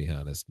let's be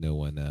honest, no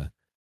one,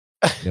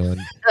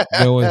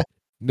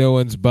 no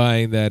one's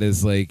buying that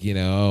as like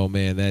oh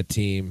man, that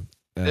team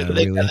They got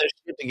really their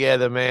shit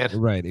together, man.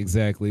 right,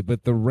 exactly.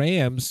 But the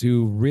Rams,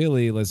 who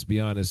really, let's be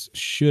honest,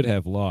 should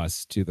have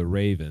lost to the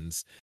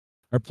Ravens,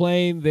 are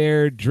playing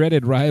their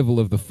dreaded rival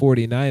of the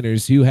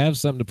 49ers, who have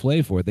something to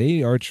play for.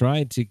 They are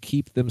trying to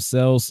keep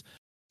themselves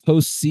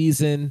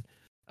postseason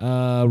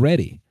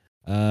ready.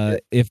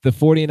 If the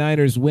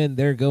 49ers win,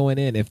 they're going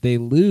in. If they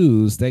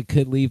lose, that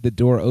could leave the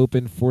door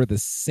open for the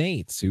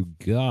Saints, who,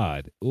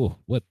 God,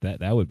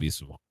 that would be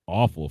some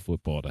awful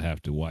football to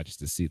have to watch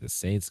to see the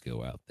Saints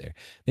go out there.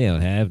 They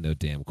don't have no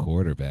damn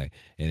quarterback.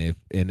 And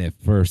if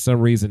for some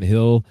reason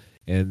Hill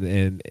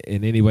and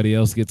anybody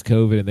else gets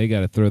COVID and they got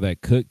to throw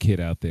that Cook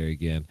kid out there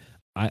again,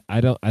 I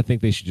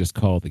think they should just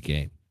call the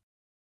game.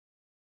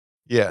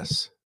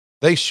 Yes,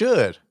 they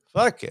should.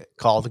 Fuck it.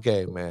 Call the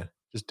game, man.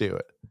 Just do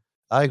it.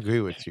 I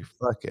agree with you.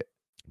 Fuck it.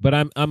 But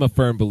I'm a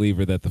firm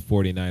believer that the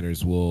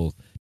 49ers will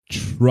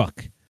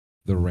truck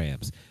the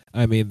Rams.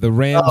 I mean, the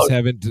Rams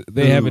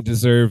haven't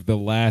deserved the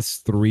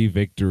last 3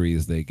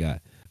 victories they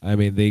got. I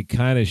mean, they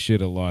kind of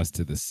should have lost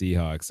to the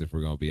Seahawks, if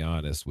we're going to be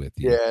honest with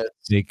you. Yes,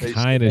 They they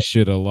kind of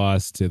should have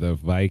lost to the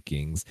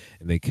Vikings,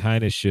 and they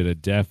kind of should have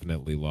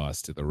definitely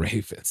lost to the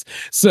Ravens.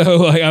 So,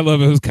 like, I love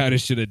those kind of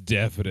should have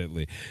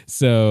definitely.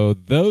 So,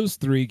 those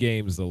 3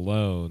 games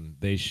alone,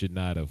 they should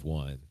not have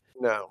won.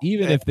 no.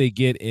 Even if they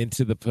get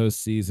into the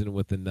postseason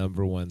with the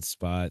number 1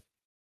 spot,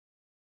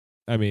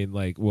 I mean,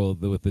 like, well,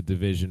 with the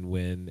division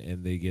win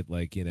and they get,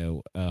 like,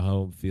 a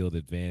home field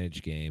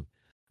advantage game,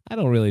 I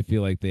don't really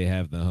feel like they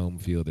have the home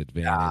field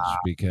advantage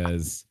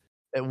because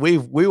And we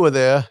were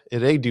there,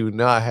 and they do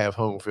not have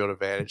home field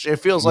advantage. It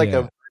feels like yeah,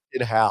 a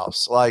rented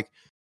house. Like,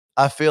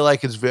 I feel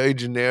like it's very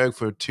generic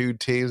for 2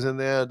 teams in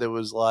there. There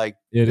was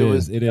it no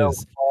is. Now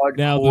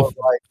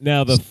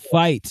hardcore, the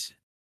fight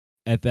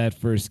at that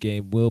first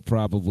game will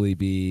probably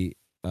be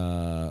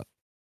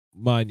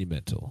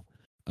monumental.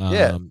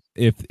 yeah.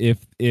 If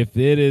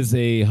it is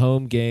a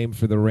home game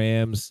for the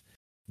Rams,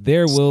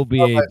 there will be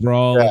a Somebody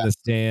brawl in yeah. the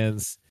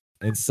stands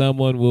and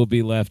someone will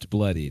be left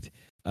bloodied.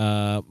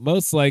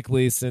 Most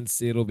likely,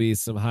 since it'll be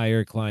some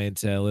higher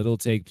clientele, it'll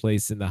take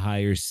place in the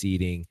higher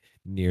seating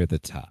near the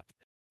top.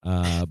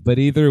 But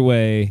either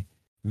way,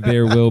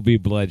 there will be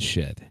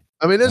bloodshed.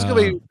 I mean, Uh, there's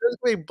gonna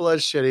be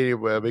bloodshed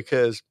anywhere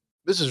because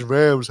this is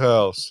Rams'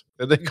 house,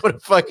 and they're gonna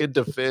fucking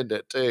defend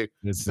it too.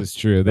 This is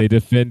true. They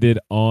defended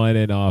on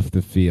and off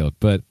the field.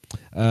 But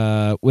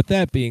with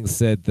that being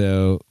said,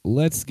 though,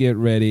 let's get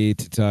ready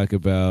to talk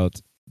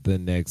about the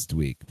next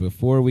week.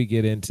 Before we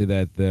get into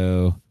that,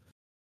 though,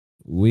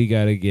 we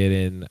got to get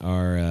in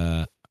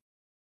our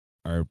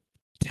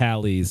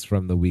tallies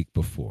from the week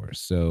before.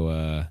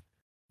 So,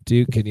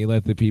 Duke, can you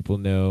let the people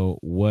know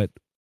what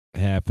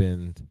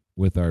happened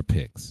with our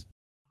picks?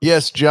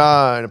 Yes,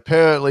 John.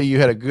 Apparently, you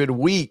had a good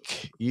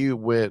week. You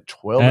went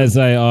 12 As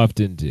I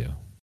often do.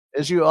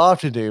 as you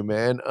often do,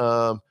 man.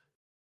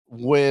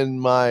 When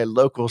my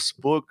local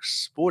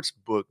sports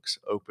books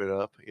open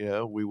up,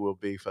 we will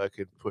be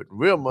fucking putting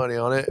real money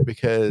on it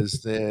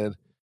because then,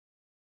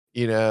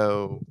 you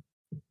know,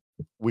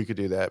 we could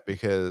do that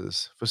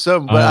because for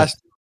some, Uh,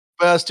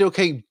 but I still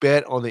can't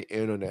bet on the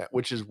internet,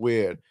 which is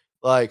weird.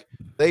 Like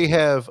they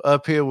have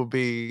up here would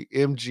be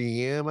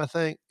MGM, I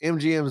think.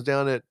 MGM's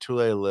down at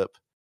Tulare,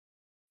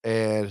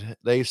 and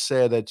they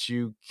said that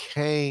you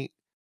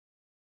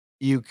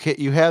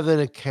have an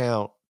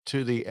account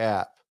to the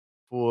app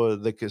for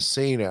the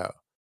casino,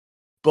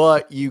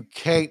 but you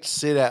can't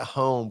sit at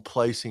home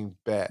placing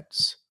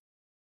bets.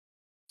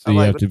 so I'm you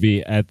like, have "What to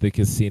be at the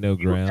casino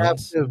you have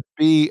grounds. to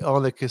be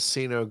on the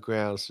casino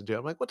grounds to do it."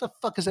 I'm like, "What the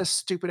fuck is that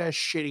stupid ass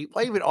shitty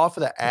why even offer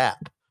the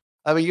app?"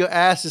 I mean, your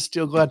ass is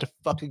still going to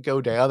fucking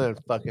go down there and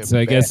So fucking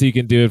I bet. guess you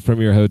can do it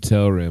from your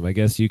hotel room. I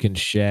guess you can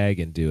shag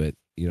and do it.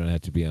 You don't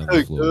have to be on the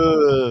Like, floor.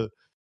 ugh.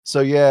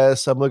 So,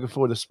 yes, I'm looking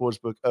forward to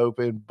Sportsbook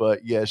Open,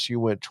 but yes, you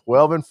went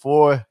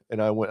 12-4,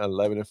 and I went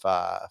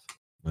 11-5.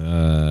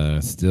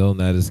 Still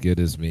not as good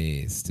as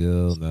me.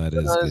 Still not Still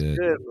as not as good.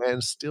 good,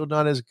 man. Still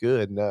not as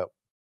good, no.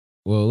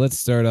 Well, let's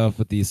start off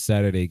with these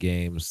Saturday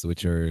games,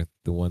 which are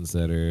the ones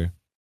that are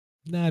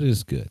not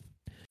as good.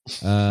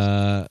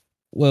 Uh,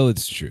 well,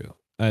 it's true.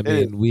 I It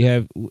is.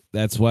 mean,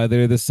 that's why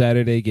they're the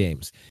Saturday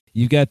games.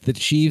 You've got the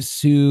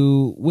Chiefs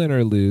who, win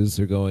or lose,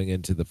 are going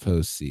into the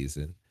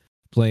postseason.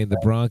 Playing the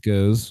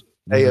Broncos,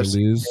 win or AFC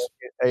lose,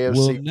 will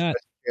AFC not,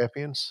 West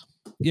champions.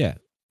 yeah,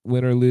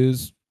 win or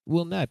lose,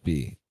 will not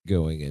be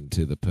going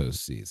into the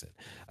postseason.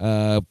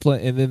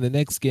 And then the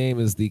next game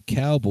is the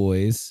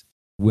Cowboys,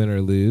 win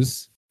or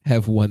lose,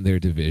 have won their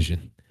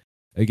division.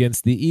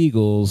 Against the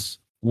Eagles,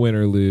 win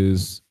or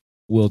lose,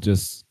 will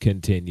just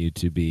continue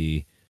to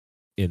be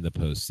in the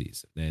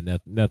postseason. And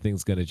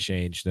nothing's going to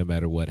change no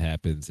matter what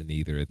happens in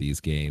either of these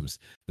games.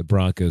 The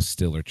Broncos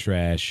still are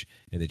trash,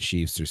 and the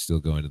Chiefs are still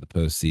going to the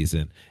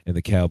postseason, and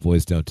the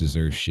Cowboys don't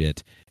deserve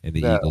shit, and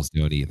the No. Eagles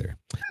don't either.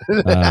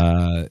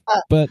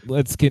 But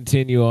let's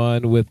continue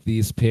on with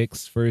these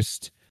picks.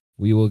 First,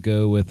 we will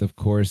go with, of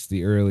course,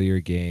 the earlier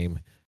game,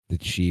 the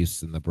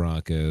Chiefs and the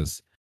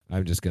Broncos.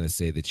 I'm just going to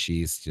say the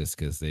Chiefs just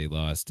because they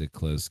lost a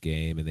close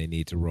game and they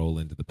need to roll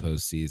into the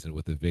postseason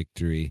with a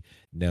victory,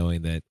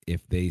 knowing that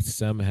if they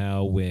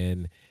somehow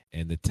win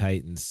and the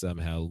Titans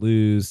somehow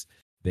lose,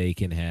 they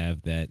can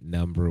have that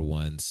number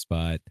 1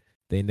 spot.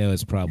 They know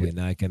it's probably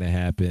not going to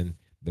happen.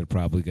 They're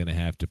probably going to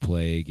have to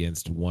play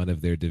against one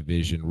of their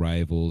division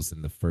rivals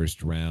in the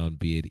first round,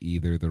 be it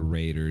either the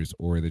Raiders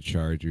or the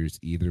Chargers.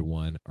 Either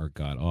one are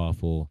god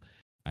awful.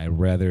 I'd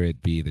rather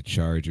it be the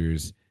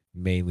Chargers,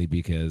 mainly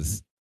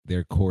because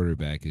their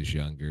quarterback is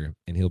younger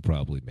and he'll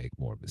probably make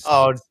more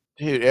Oh, mistakes.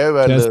 dude,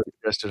 everybody Just loves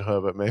Justin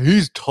Herbert, man.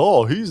 He's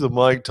tall. He's the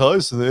Mike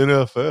Tyson of the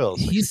NFL.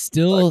 It's like,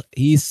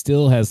 he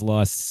still has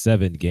lost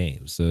 7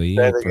 games, so he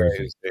ain't 7 perfect.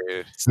 games, dude.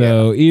 Yeah.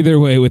 So either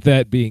way, with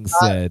that being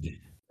said,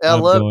 I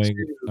I'm love going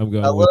to I'm I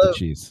going with the love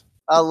Chiefs.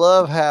 I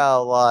love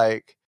how,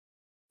 like,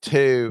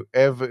 to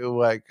every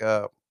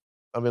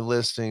I've been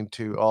listening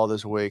to all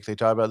this week, they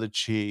talk about the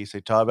Chiefs, they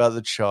talk about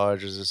the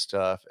Chargers and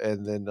stuff,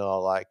 and then they're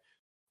all like,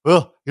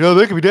 "Well,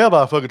 they could be down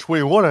by fucking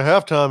 21 at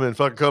halftime and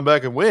fucking come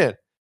back and win."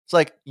 It's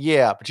like,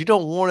 yeah, but you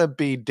don't wanna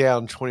be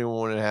down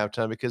 21 at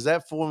halftime because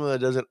that formula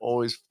doesn't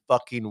always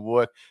fucking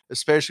work,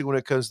 especially when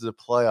it comes to the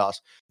playoffs.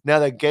 Now,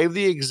 they gave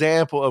the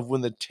example of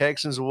when the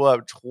Texans were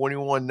up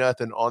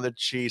 21-0 on the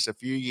Chiefs a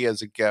few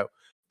years ago,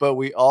 but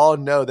we all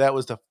know that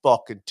was the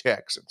fucking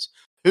Texans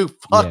who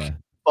fucking Yeah.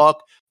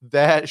 fucked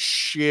that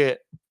shit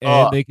And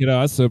up. they could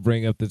also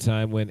bring up the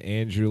time when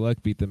Andrew Luck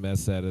beat the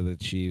mess out of the Yep.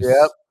 Chiefs,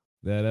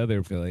 that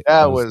other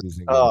That was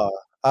postseason game.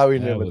 I That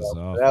remember was that.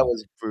 That awful.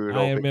 was I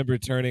brutal. remember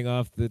turning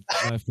off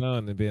my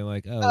phone and being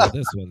like, "Oh, well,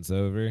 this one's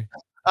over." And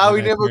I then I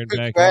remember turned back on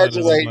and I'm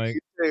congratulating like, you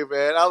too,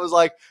 man. I was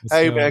like, "What's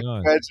 "Hey, man, going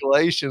on?"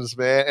 congratulations,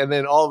 man." And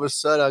then all of a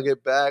sudden, I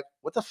get back,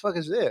 "What the fuck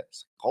is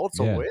this? Colts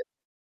will Yeah. win?"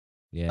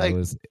 Yeah, Like,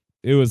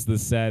 it was the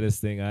saddest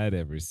thing I'd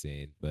ever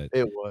seen, but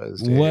it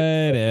was, dude.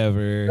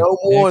 whatever. No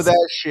more of Next,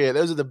 that shit.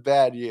 Those are the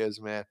bad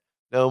years, man.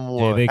 No hey,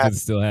 more. they could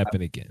still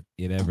happen again.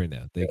 You never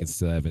know. They could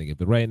still happen again.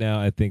 But right now,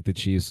 I think the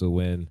Chiefs will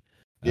win.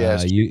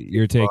 Yes,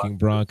 You're taking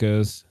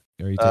Broncos.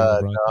 Are you taking the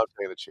no, Broncos? I'm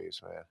taking the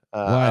Chiefs, man.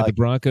 I Why? The like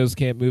Broncos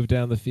can't move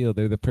down the field.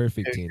 They're the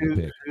perfect team to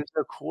pick. who's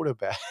their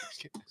quarterback?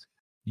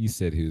 You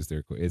said who's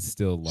their it's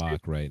still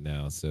lock right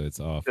now, so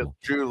it's awful.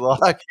 Drew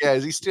Lock. Yeah,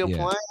 is he still Yeah.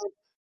 playing?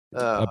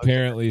 Oh, okay.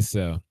 Apparently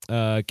so.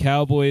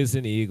 Cowboys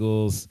and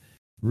Eagles,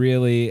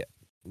 really,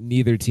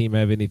 neither team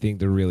have anything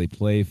to really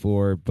play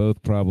for.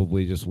 Both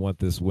probably just want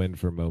this win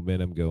for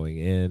momentum going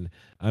in.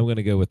 I'm going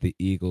to go with the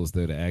Eagles,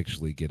 though, to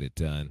actually get it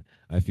done.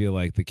 I feel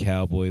like the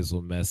Cowboys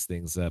will mess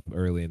things up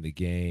early in the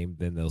game.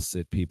 Then they'll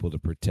sit people to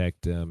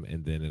protect them,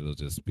 and then it'll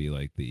just be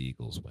like the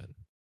Eagles win.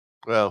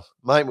 Well,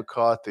 Mike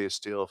McCarthy is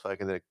still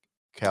fucking the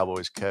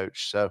Cowboys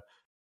coach, so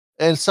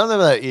and something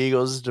about the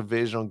Eagles, this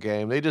divisional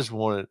game, they just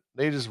want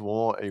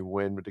a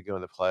win to go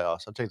in the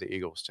playoffs. I'll take the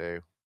Eagles too.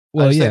 I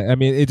Well, just think yeah, I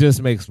mean, it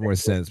just makes more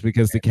sense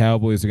because the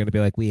Cowboys are going to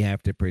be like, we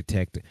have to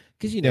protect it.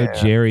 Because, yeah.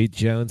 Jerry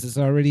Jones has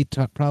already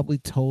probably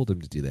told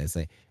them to do that. It's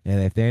like,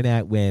 and if they're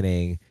not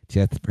winning,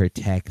 just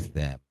protect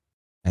them.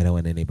 I don't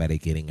want anybody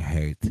getting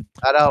hurt.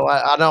 I don't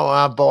want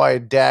my boy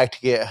Dak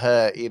to get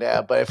hurt,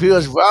 but if he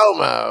was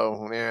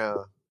Romo, yeah.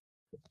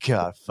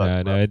 God,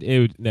 fuck No,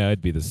 Romo.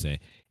 it'd be the same.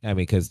 I mean,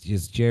 because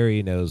just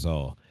Jerry knows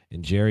all,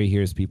 and Jerry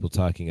hears people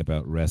talking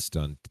about rest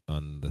on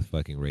the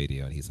fucking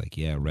radio, and he's like,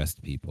 "Yeah,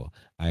 rest people.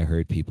 I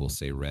heard people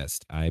say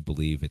rest. I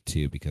believe it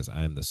too because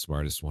I'm the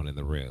smartest one in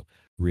the room. I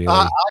Really,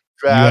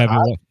 draft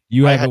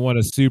you I had haven't won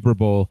a Super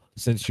Bowl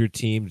since your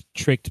team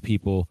tricked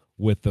people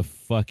with the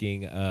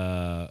fucking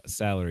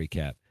salary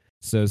cap.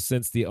 So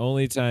since the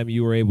only time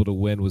you were able to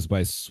win was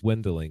by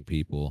swindling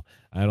people,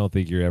 I don't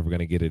think you're ever going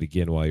to get it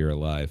again while you're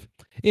alive."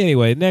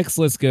 Anyway, next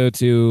let's go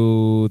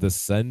to the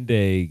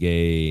Sunday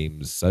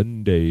games.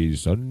 Sunday.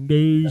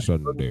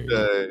 Sunday.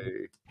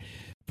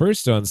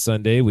 First on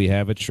Sunday, we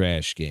have a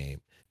trash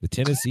game. The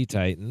Tennessee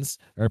Titans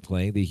are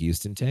playing the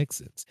Houston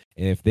Texans.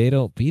 And if they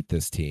don't beat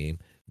this team,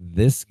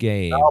 this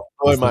game I'll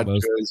burn is the my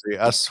most jersey,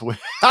 I swear.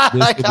 this I will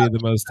got be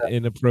the most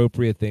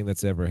inappropriate thing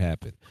that's ever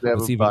happened. never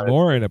What's even buy it.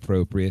 more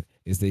inappropriate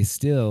is they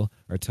still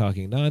are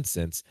talking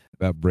nonsense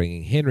about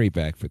bringing Henry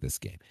back for this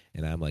game.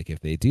 And I'm like,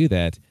 if they do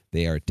that,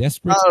 they are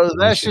desperate. Oh,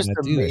 They that's should just not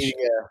the do that shit.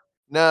 media.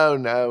 No,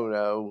 no,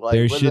 no. Like,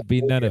 There when the should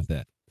be none of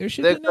that. There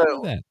should they're be none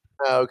of gonna that.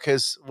 no,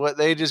 because what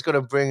they just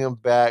gonna bring him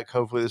back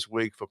hopefully this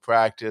week for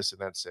practice,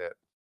 and that's it.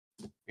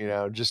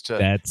 Just to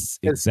That's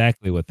 'cause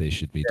exactly what they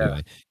should be yeah,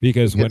 doing.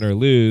 Because because win or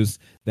lose,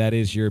 that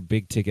is your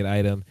big ticket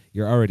item.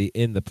 You're already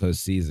in the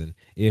postseason.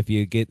 If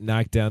you get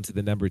knocked down to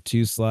the number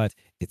 2 slot,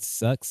 it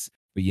sucks.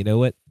 But you know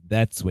what?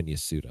 That's when you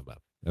suit them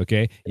up.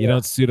 Okay? You yeah.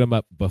 don't suit them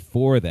up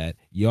before that.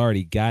 You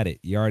already got it.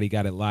 You already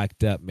got it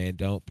locked up, man.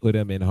 Don't put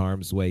them in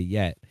harm's way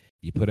yet.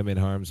 You put them in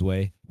harm's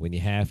way when you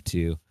have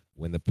to,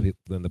 when the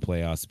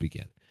playoffs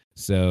begin.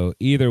 So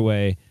either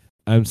way,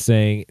 I'm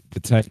saying the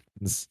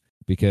Titans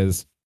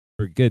because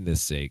for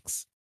goodness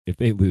sakes, if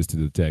they lose to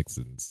the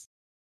Texans,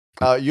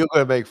 You're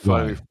gonna make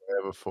fun of me why?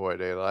 forever for it,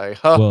 dude,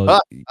 like, Well,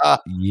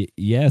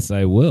 yes,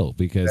 I will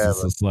because it's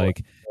never, just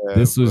like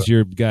this never. was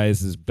your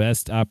guys'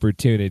 best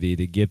opportunity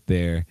to get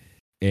there,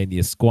 and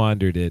you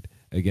squandered it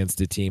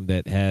against a team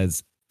that has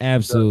Does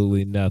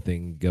absolutely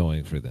nothing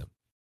going for them.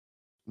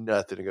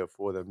 nothing to go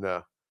for them,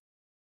 no.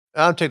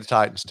 I'll take the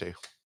Titans too.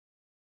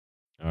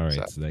 All So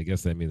right, so I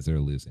guess that means they're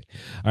losing.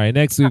 All right,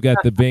 next we've got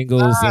the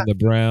Bengals and the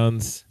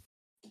Browns.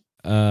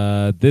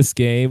 This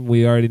game,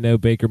 we already know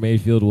Baker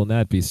Mayfield will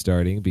not be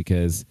starting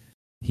because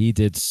he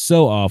did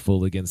so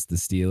awful against the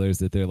Steelers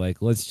that they're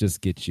like, let's just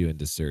get you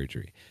into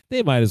surgery.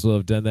 They might as well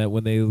have done that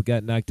when they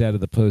got knocked out of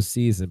the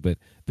postseason, but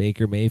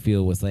Baker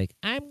Mayfield was like,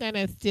 I'm going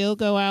to still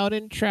go out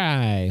and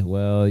try.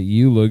 Well,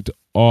 you looked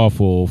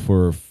awful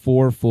for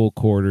 4 full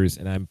quarters,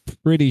 and I'm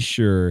pretty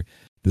sure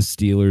the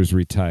Steelers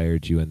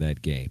retired you in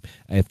that game.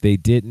 If they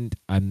didn't,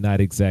 I'm not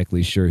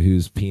exactly sure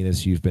whose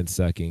penis you've been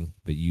sucking,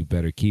 but you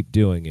better keep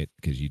doing it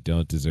because you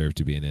don't deserve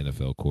to be an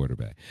NFL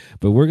quarterback.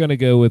 But we're going to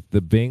go with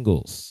the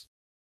Bengals,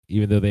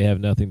 even though they have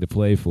nothing to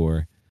play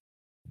for.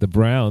 The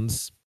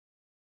Browns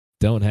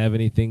don't have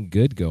anything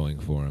good going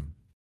for them.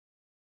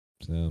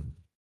 So,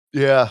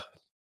 yeah.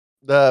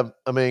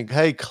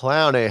 Hey,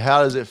 Clowney,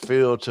 how does it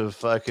feel to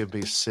fucking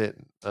be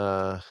sitting,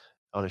 on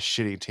a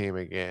shitty team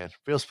again?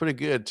 Feels pretty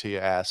good to you,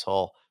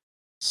 asshole.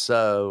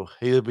 So,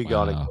 he'll be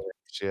gone again Wow.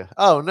 next year.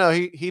 Oh, no,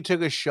 he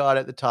took a shot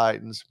at the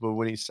Titans, but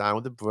when he signed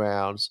with the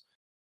Browns,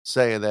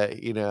 saying that,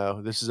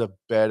 "This is a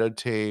better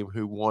team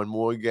who won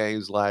more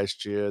games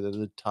last year than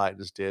the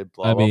Titans did,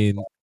 blah, I blah,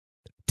 mean,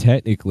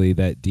 technically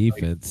that blah."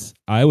 defense,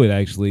 I would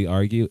actually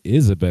argue,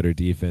 is a better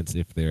defense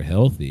if they're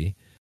healthy,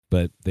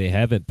 but they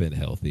haven't been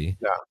healthy.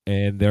 Yeah,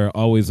 And they're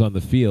always on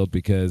the field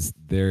because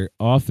their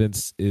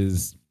offense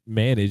is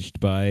managed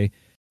by yeah,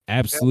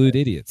 absolute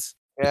idiots.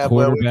 The yeah, but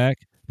we quarterback,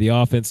 the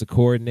offensive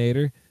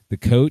coordinator, the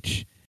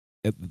coach,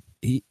 uh,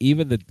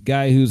 even the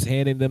guy who's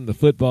handing them the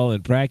football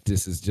in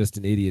practice is just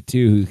an idiot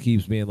too, who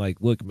keeps being like,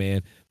 look,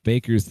 man,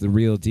 Baker's the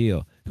real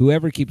deal.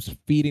 Whoever keeps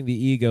feeding the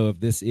ego of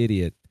this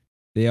idiot,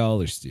 they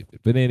all are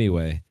stupid. But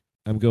anyway,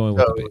 I'm going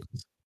with the so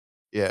Bengals.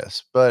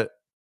 yes, but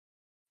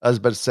I was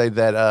about to say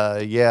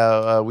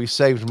that, we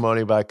saved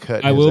money by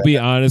cutting I his will ass. be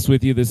honest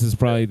with you. This is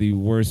probably the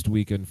worst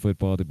week in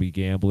football to be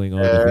gambling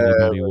on, if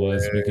anybody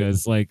was, Ever.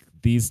 because like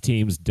these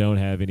teams don't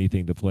have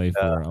anything to play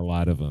for. A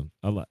lot of them,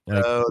 like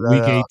No, no,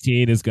 week no.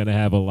 18 is going to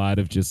have a lot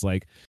of just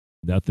like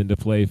nothing to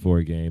play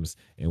for games,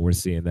 and we're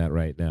seeing that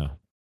right now.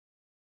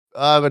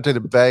 I'm gonna take the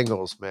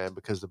Bengals, man,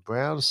 because the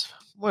Browns,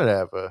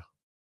 whatever.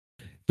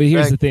 But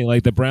here's Bang the thing: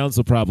 like the Browns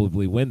will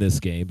probably win this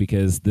game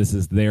because this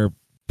is their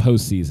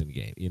postseason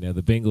game.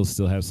 The Bengals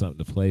still have something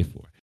to play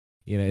for.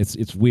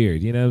 It's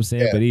weird. You know what I'm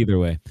saying? yeah. But either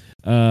way,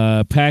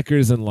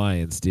 Packers and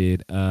Lions,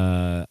 dude.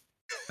 I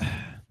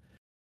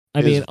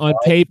Is mean, on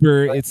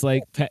paper, it's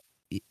like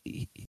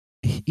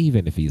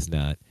even if he's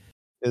not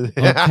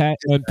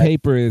on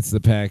paper, it's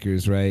the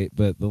Packers, right?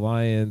 But the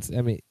Lions,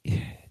 I mean,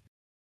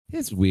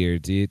 it's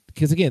weird, dude.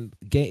 Because again,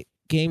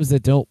 games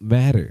that don't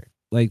matter,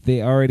 like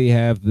they already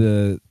have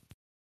the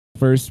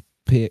first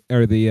pick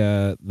or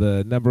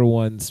the number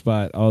one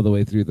spot all the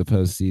way through the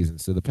postseason,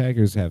 so the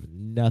Packers have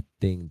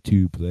nothing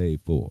to play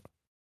for.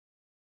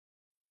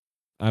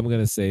 I'm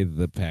gonna say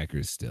the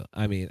Packers still.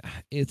 I mean,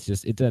 it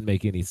doesn't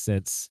make any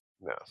sense,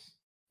 no.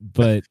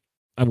 but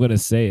I'm going to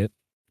say it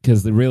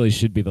because they really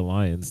should be the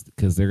Lions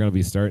because they're going to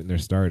be starting their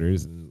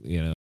starters,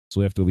 and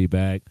Swift will be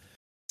back.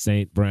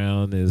 St.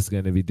 Brown is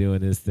going to be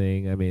doing his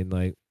thing. I mean,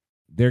 like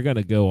they're going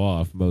to go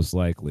off most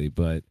likely,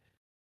 but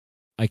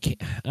I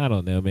can't. I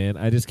don't know, man.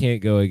 I just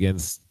can't go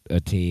against a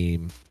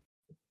team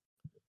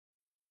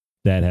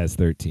that has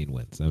 13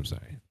 wins. I'm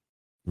sorry,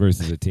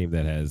 versus a team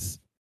that has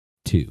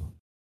two.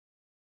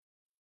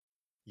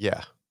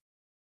 Yeah.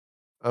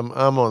 I'm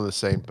on the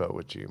same boat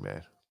with you,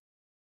 man.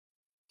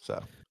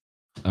 So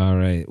All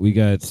right, we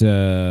got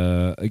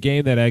a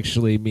game that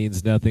actually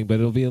means nothing, but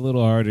it'll be a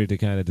little harder to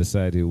kind of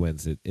decide who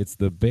wins it. It's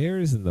the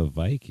Bears and the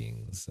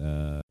Vikings.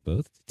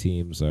 Both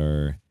teams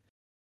are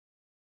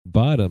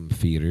bottom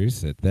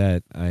feeders. At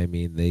that, I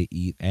mean they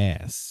eat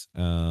ass.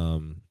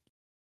 I'm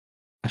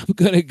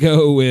gonna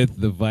go with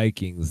the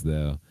Vikings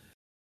though.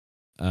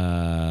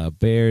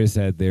 Bears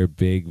had their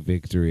big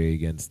victory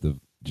against the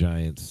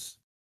Giants,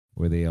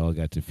 where they all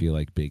got to feel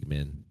like big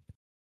men.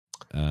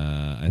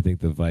 I think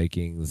the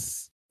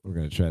Vikings, we're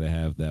going to try to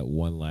have that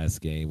one last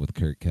game with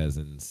Kirk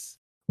Cousins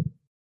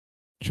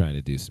trying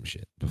to do some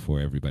shit before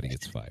everybody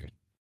gets fired.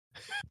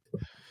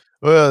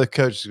 well, the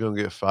coach is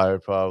gonna get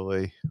fired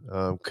probably.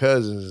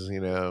 Cousins,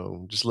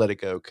 just let it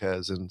go,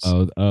 Cousins.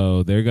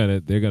 Oh, they're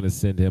gonna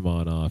send him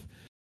on off.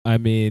 I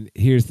mean,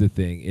 here's the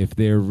thing: if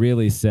they're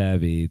really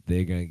savvy,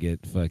 they're gonna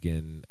get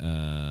fucking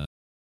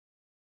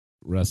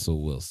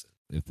Russell Wilson.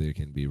 If they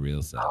can be real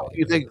Oh, savvy,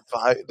 you but think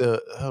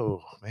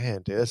oh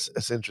man, dude,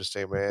 that's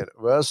interesting, man.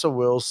 Russell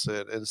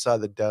Wilson inside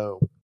the dome.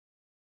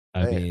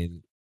 I Man.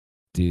 mean,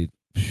 dude,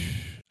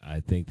 I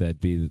think that'd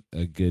be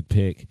a good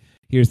pick.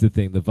 Here's the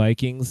thing: the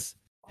Vikings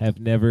have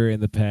never in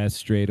the past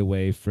strayed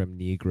away from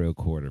Negro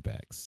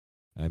quarterbacks.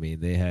 I mean,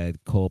 they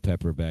had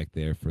Culpepper back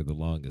there for the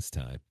longest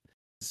time,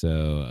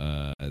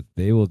 so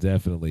they will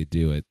definitely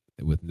do it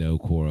with no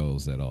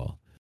quarrels at all.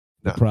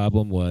 The No.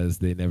 problem was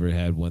they never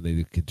had one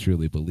they could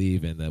truly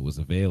believe in that was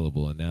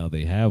available, and now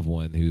they have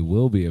one who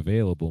will be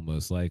available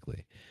most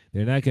likely.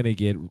 They're not going to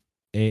get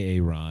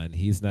Ron.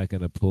 He's not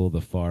going to pull the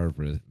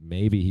Favre.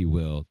 Maybe he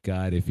will.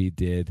 God, if he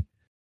did,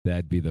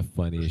 that'd be the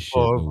funniest shit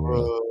in the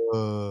world.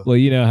 Favre. Well,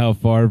 you know how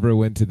Favre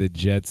went to the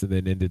Jets and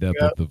then ended up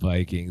Yep. with the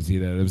Vikings. You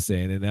know what I'm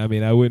saying? And I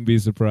mean, I wouldn't be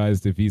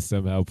surprised if he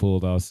somehow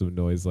pulled off some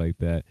noise like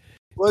that.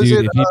 Was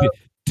Dude, it, if he did,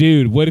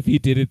 dude, what if he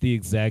did it the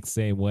exact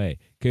same way?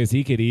 Because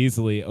he could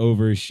easily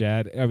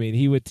overshadow. I mean,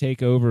 he would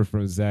take over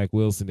from Zach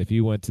Wilson if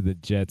he went to the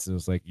Jets and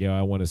was like, "Yo,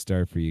 I want to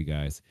start for you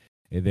guys,"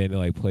 and then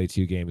like play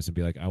 2 games and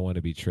be like, "I want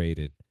to be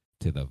traded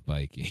to the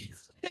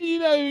Vikings." You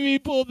know, if he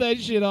pulled that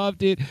shit off,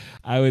 dude,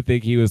 I would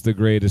think he was the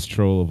greatest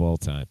troll of all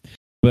time.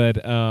 But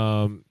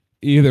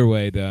either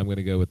way, though, I'm going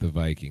to go with the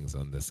Vikings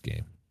on this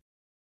game.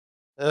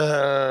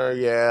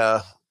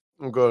 yeah.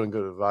 I'm going to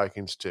go to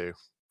Vikings too.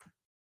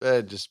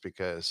 Just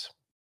because.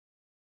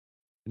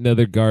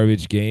 Another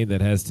garbage game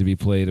that has to be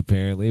played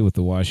apparently with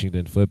the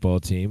Washington football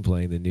team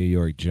playing the New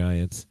York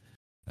Giants.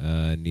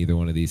 Neither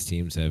one of these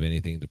teams have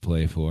anything to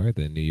play for.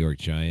 The New York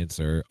Giants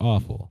are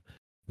awful.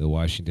 The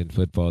Washington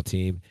football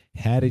team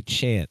had a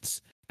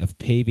chance of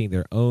paving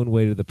their own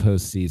way to the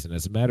postseason.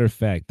 As a matter of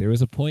fact, there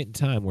was a point in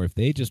time where if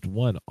they just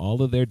won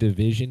all of their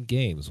division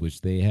games,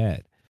 which they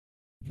had,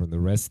 from the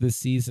rest of the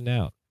season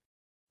out,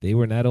 they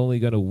were not only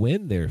going to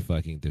win their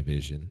fucking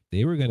division,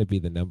 they were going to be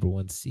the number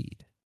one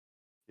seed.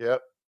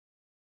 Yep.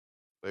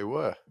 They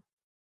were.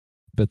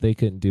 But they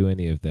couldn't do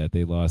any of that.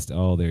 They lost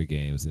all their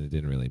games and it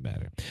didn't really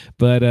matter.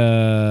 But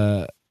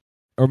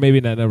or maybe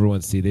not number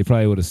one seed. They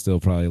probably would have still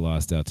probably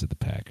lost out to the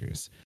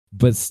Packers.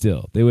 But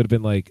still, they would have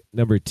been like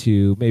number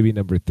 2, maybe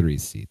number 3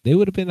 seed. They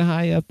would have been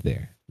high up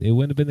there. They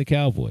wouldn't have been the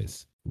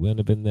Cowboys. It wouldn't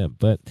have been them.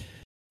 But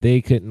they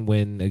couldn't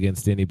win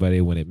against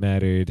anybody when it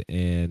mattered,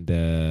 and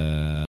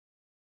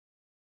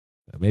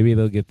maybe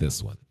they'll get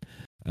this one.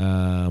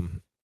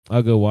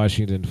 I'll go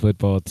Washington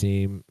football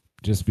team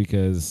just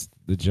because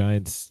the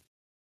Giants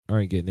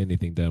aren't getting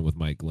anything done with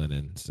Mike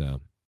Glennon. So,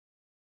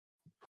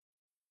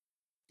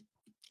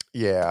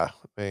 yeah,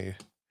 man,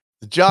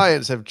 the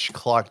Giants have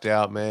clocked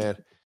out, man.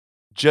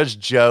 Judge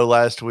Joe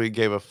last week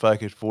gave a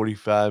fucking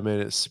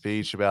 45-minute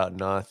speech about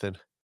nothing.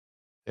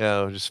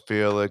 Just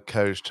feel the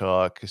coach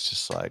talk. It's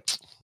just like,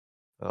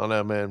 I don't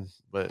know, man.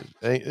 But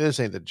this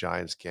ain't the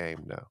Giants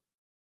game, no.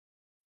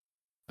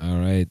 All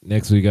right.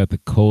 Next, we got the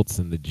Colts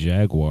and the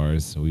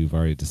Jaguars. So we've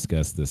already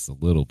discussed this a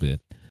little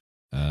bit.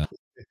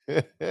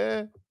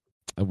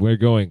 We're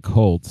going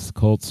Colts.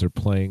 Colts are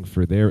playing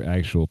for their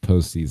actual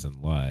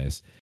postseason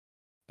lives.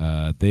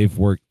 They've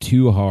worked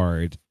too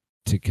hard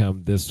to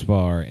come this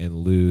far and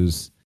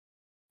lose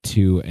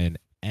to an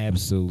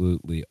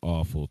absolutely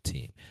awful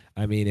team.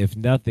 I mean, if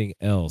nothing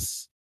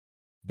else,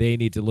 they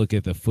need to look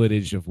at the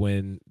footage of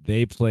when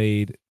they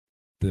played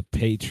the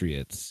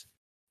Patriots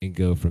and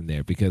go from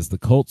there, because the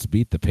Colts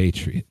beat the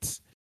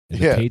Patriots and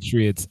the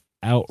Patriots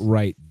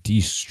outright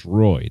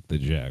destroyed the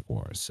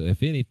Jaguars. So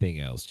if anything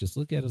else, just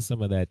look at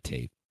some of that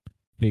tape,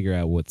 figure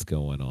out what's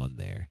going on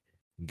there,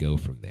 and go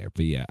from there.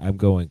 But yeah, I'm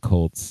going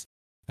Colts.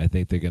 I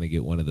think they're going to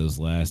get one of those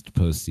last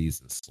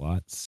postseason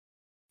slots,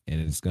 and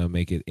it's going to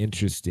make it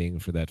interesting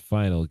for that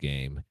final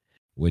game,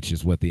 which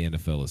is what the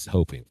NFL is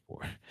hoping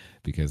for.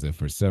 Because if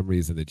for some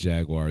reason the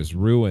Jaguars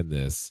ruin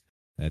this,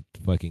 that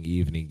fucking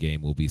evening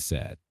game will be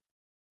sad.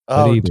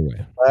 But either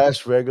way,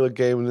 last regular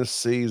game of the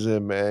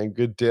season, man,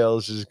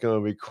 Goodell's just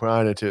going to be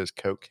crying into his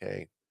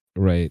cocaine.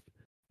 Right.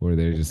 Where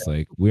they're just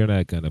like, we're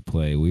not going to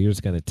play. We're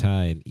just going to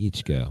tie and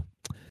each go.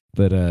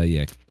 But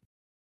yeah.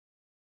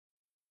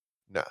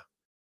 No.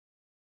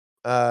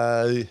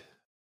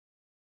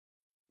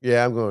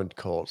 Yeah, I'm going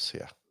Colts,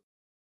 yeah.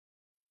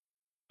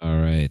 All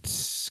right.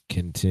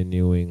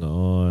 Continuing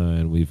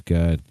on, we've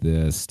got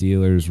the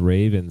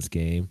Steelers-Ravens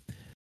game.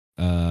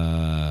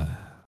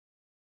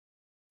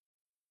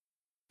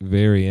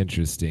 Very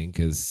interesting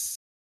because,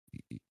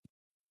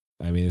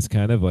 I mean, it's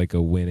kind of like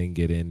a win and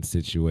get in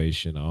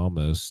situation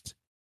almost.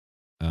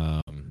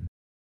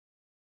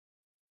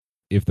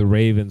 If the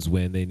Ravens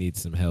win, they need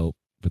some help,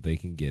 but they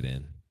can get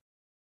in.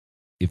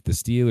 If the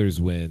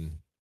Steelers win,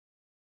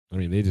 I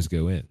mean, they just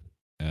go in,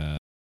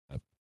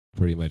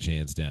 pretty much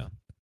hands down.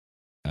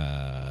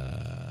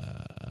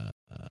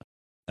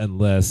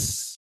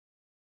 Unless,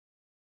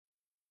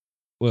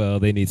 well,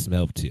 they need some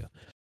help too.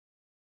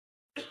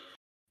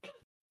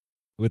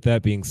 With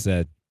that being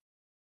said,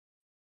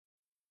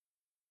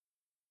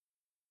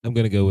 I'm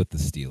going to go with the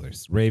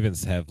Steelers.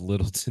 Ravens have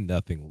little to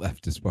nothing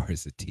left as far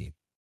as a team.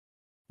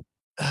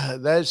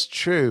 That's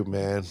true,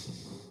 man.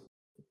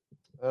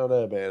 I don't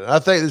know, man. I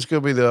think this is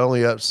going to be the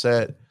only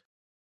upset.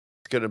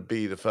 It's going to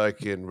be the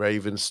fucking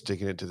Ravens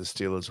sticking it to the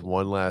Steelers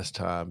one last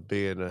time,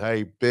 being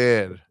hey,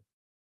 Ben,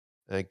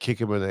 and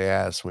kick him in the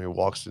ass when he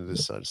walks into the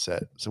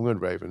sunset. So I'm going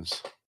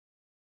Ravens.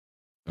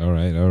 All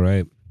right, all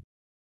right.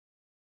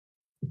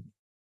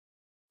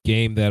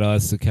 Game that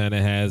also kind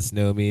of has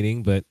no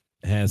meaning, but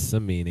has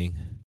some meaning.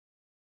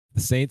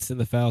 The Saints and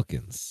the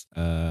Falcons.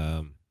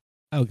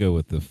 I'll go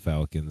with the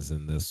Falcons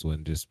in this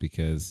one just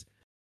because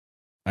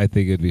I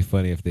think it'd be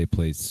funny if they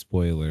played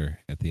spoiler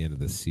at the end of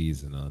the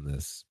season on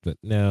this. But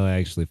no,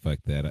 actually, fuck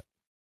that.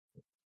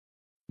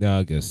 No,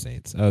 I'll go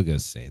Saints.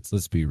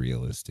 Let's be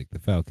realistic. The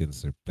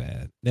Falcons are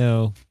bad.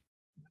 No.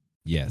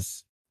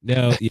 Yes.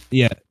 No.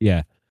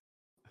 Yeah.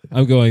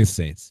 I'm going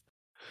Saints.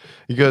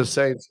 You go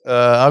Saints.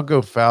 I'll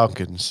go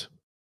Falcons.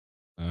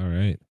 All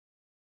right.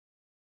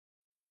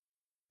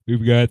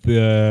 We've got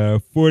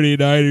the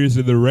 49ers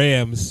and the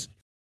Rams.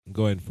 I'm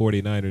going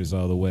 49ers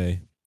all the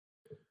way.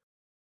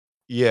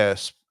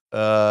 Yes.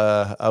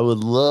 I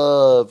would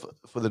love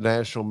for the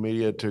national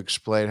media to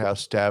explain how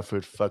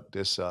Stafford fucked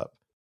this up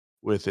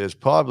with his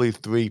probably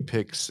 3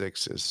 pick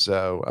sixes.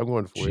 So I'm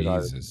going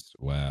 49ers. Jesus.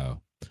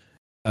 Wow.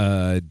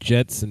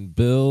 Jets and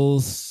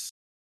Bills.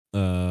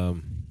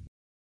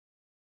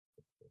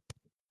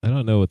 I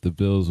don't know what the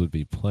Bills would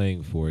be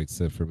playing for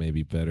except for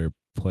maybe better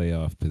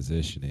playoff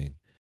positioning.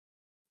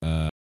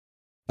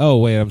 Oh,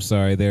 wait, I'm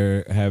sorry.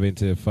 They're having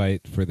to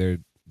fight for their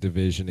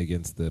division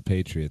against the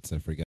Patriots. I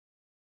forgot.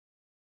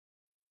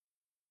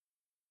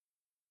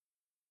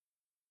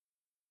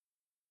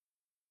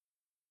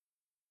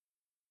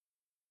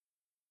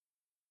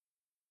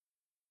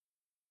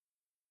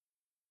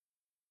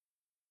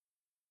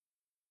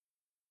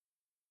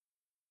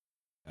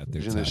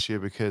 division this year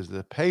because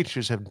the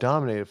Patriots have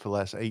dominated for the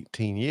last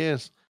 18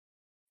 years.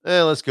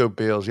 Let's go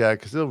Bills, yeah,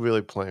 because they're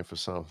really playing for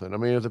something. I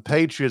mean, if the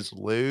Patriots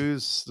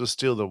lose, they're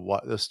still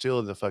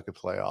in the fucking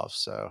playoffs.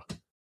 So,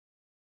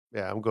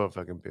 yeah, I'm going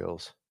fucking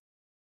Bills.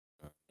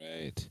 All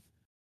right.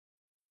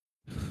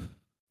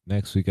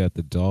 Next, we got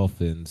the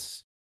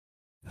Dolphins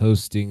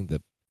hosting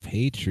the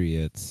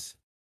Patriots.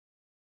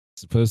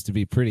 Supposed to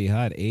be pretty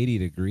hot, 80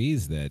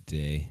 degrees that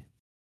day.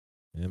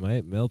 It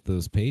might melt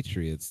those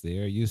Patriots. They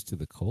are used to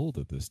the cold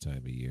at this time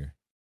of year.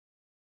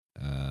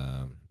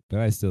 But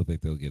I still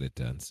think they'll get it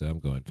done. So I'm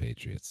going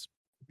Patriots.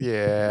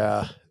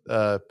 Yeah,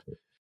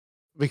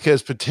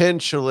 because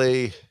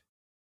potentially,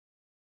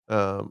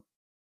 if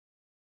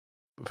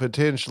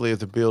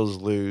the Bills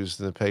lose,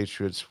 then the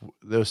Patriots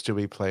they'll still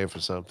be playing for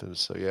something.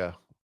 So yeah,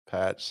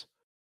 Pats.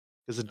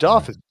 Because the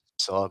Dolphins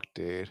suck,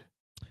 dude.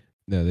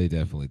 No, they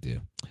definitely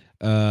do.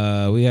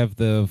 We have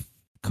the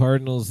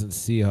Cardinals and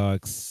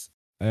Seahawks.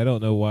 I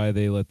don't know why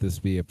they let this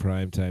be a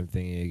primetime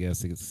thing, I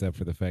guess, except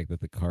for the fact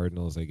that the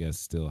Cardinals, I guess,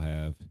 still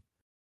have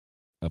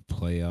a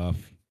playoff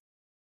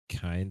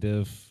kind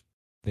of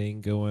thing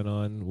going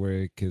on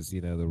where, because,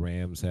 the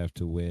Rams have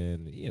to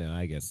win.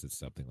 I guess it's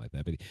something like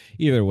that. But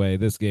either way,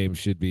 this game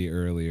should be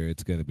earlier.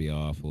 It's going to be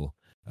awful.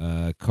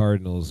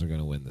 Cardinals are going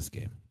to win this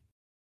game.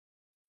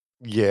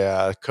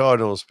 Yeah,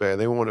 Cardinals, man,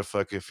 they want to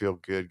fucking feel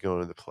good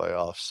going to the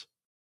playoffs.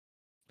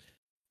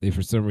 They,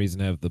 for some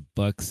reason, have the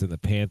Bucks and the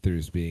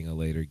Panthers being a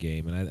later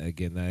game,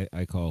 and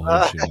I call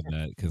horseshit on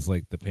that because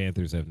the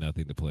Panthers have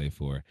nothing to play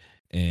for,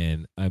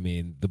 and I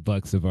mean the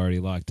Bucks have already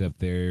locked up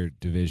their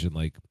division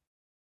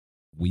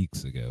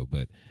weeks ago,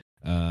 but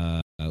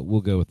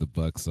we'll go with the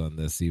Bucks on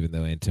this, even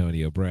though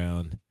Antonio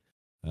Brown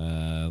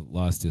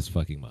lost his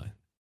fucking mind.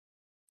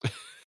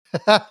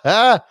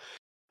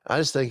 I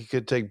just think he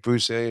could take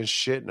Bruce Arians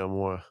shit no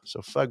more.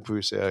 So fuck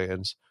Bruce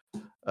Arians.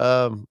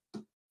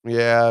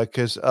 Yeah,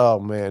 because oh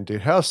man, dude,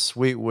 how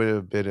sweet would it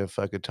have been if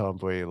fucking Tom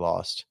Brady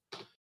lost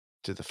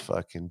to the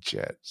fucking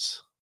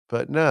Jets?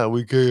 But no,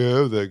 we can't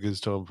have that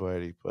against Tom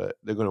Brady. But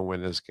they're gonna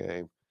win this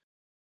game.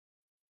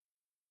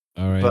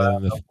 All right, But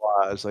and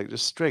it's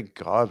just straight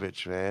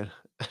garbage, man.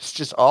 It's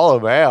just all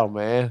around,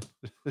 man.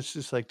 This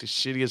is like the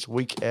shittiest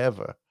week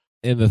ever.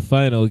 And the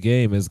final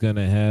game is going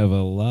to have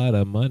a lot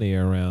of money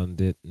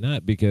around it,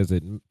 not because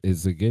it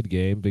is a good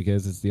game,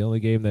 because it's the only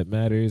game that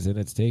matters, and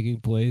it's taking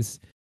place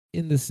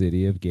in the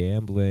city of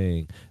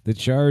gambling. The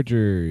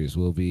Chargers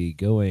will be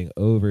going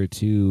over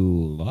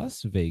to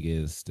Las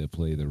Vegas to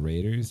play the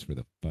Raiders for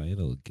the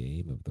final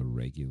game of the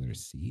regular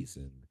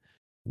season.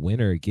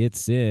 Winner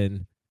gets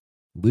in.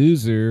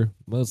 Loser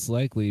most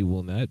likely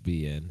will not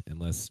be in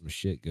unless some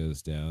shit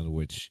goes down,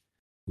 which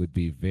would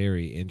be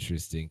very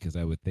interesting because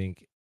I would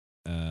think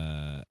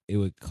it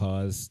would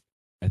cause,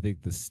 I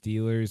think the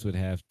Steelers would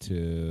have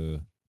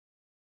to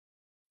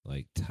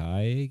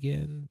tie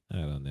again. I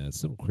don't know.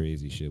 Some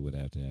crazy shit would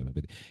have to happen.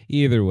 But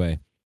either way,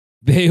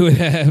 they would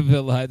have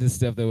a lot of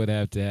stuff that would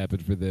have to happen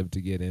for them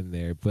to get in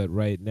there. But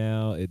right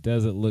now, it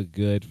doesn't look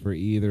good for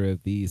either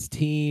of these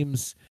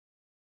teams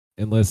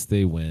unless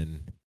they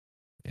win.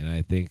 And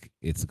I think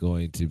it's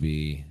going to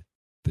be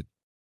the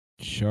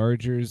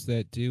Chargers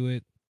that do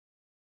it.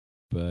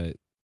 But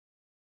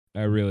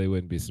I really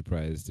wouldn't be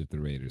surprised if the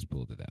Raiders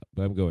pulled it out.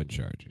 But I'm going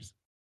Chargers.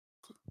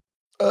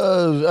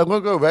 I'm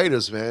gonna go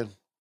Raiders, man.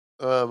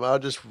 I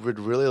just would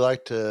really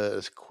like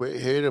to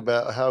quit hearing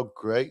about how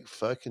great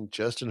fucking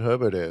Justin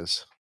Herbert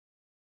is.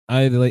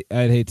 I'd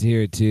hate to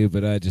hear it too,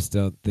 but I just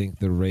don't think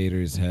the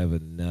Raiders have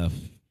enough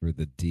for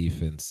the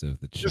defense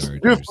of the Chargers.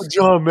 Just good for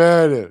John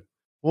Madden.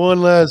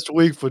 One last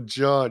week for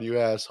John, you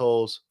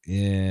assholes.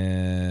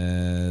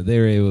 Yeah, they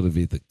were able to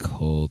beat the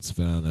Colts,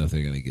 but I don't know if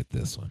they're going to get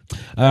this one.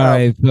 All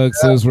right,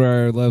 folks, those were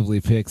our lovely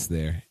picks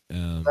there.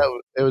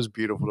 It was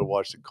beautiful to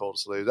watch the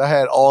Colts lose. I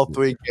had all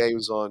 3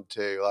 games on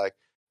too.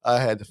 I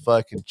had the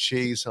fucking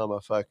Chiefs on my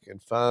fucking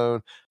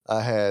phone.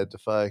 I had the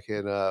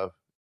fucking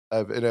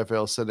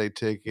NFL Sunday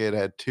ticket. I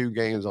had 2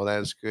 games on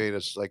that screen.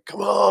 It's just like,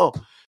 come on,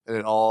 and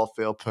it all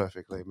fell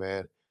perfectly,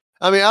 man.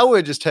 I mean, I would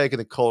have just taken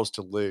the Colts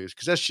to lose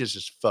because that shit's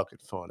just fucking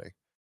funny.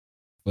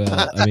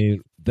 Well, I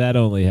mean, that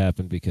only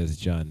happened because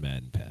John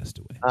Madden passed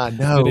away. I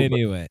know. But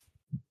anyway,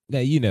 now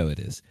you know it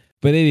is.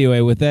 But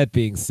anyway, with that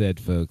being said,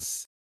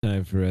 folks,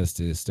 time for us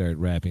to start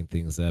wrapping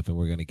things up, and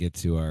we're going to get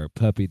to our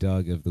puppy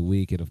dog of the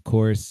week. And of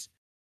course,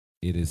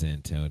 it is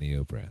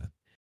Antonio Brown.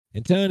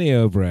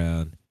 Antonio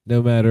Brown,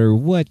 no matter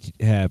what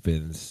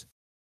happens,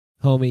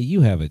 homie,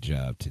 you have a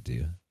job to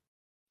do.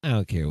 I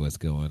don't care what's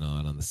going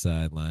on the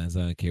sidelines.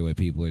 I don't care what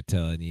people are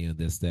telling you,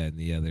 this, that, and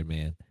the other,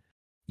 man.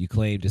 You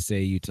claim to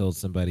say you told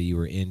somebody you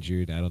were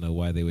injured. I don't know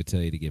why they would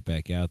tell you to get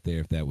back out there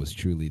if that was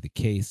truly the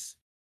case.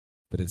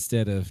 But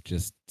instead of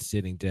just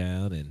sitting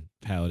down and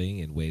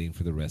pouting and waiting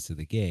for the rest of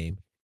the game,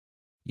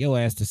 yo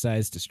ass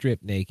decides to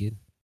strip naked,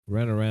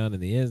 run around in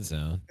the end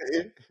zone,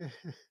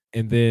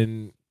 and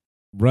then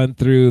run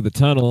through the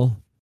tunnel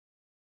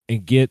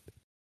and get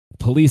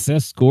police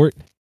escort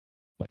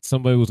like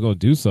somebody was going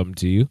to do something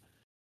to you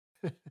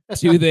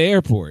to the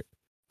airport.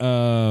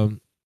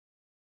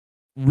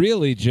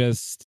 Really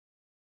just,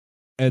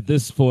 at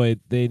this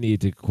point, they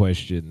need to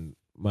question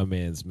my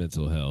man's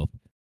mental health.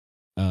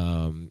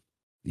 Um,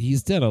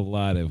 he's done a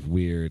lot of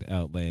weird,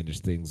 outlandish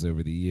things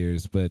over the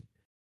years, but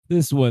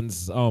this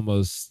one's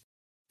almost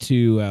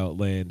too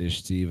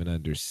outlandish to even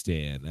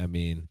understand. I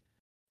mean,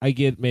 I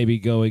get maybe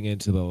going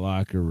into the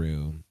locker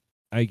room,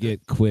 I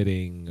get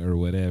quitting or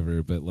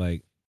whatever, but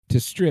like to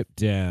strip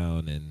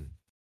down and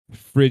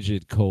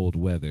frigid cold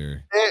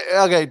weather.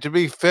 Okay, to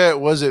be fair,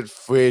 it wasn't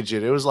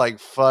frigid. It was like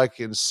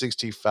fucking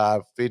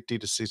 65, 50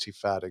 to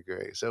 65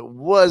 degrees. It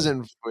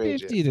wasn't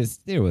frigid. 50 to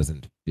there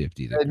wasn't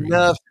 50 Enough degrees.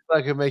 if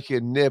I could make your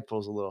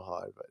nipples a little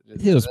hard, but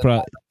It was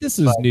probably this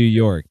was New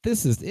York.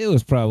 It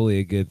was probably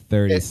a good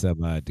 30 it,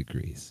 some odd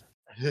degrees.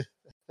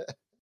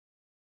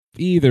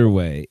 Either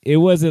way, it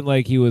wasn't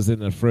like he was in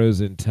the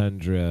frozen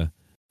tundra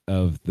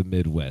of the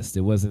Midwest.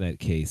 It wasn't at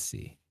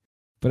KC.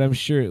 But I'm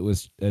sure it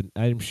was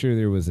I'm sure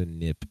there was a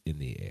nip in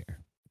the air.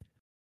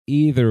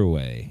 Either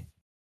way,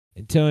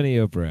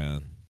 Antonio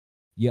Brown,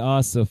 you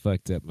also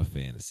fucked up my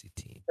fantasy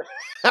team.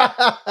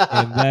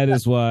 And that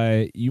is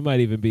why you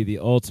might even be the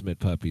ultimate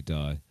puppy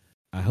dog.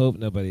 I hope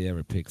nobody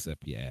ever picks up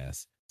your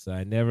ass, so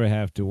I never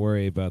have to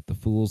worry about the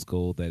fool's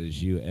gold that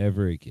is you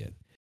ever again.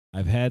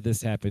 I've had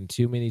this happen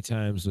too many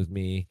times with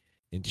me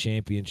in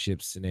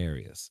championship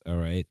scenarios. All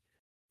right.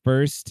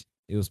 First,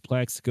 it was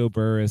Plaxico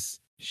Burress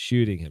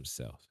shooting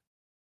himself.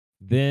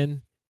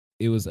 Then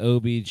it was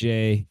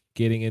OBJ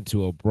getting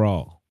into a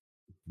brawl.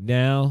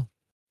 Now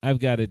I've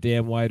got a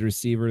damn wide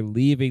receiver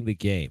leaving the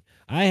game.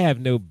 I have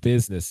no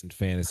business in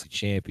fantasy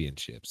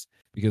championships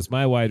because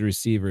my wide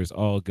receivers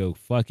all go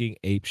fucking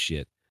ape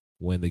shit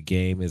when the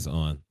game is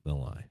on the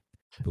line.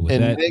 But with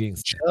and that Nick being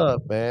said,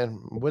 Chubb, man.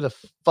 Where the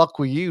fuck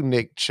were you,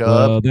 Nick Chubb?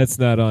 well, that's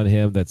not on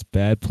him. That's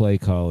bad play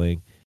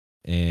calling.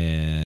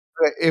 And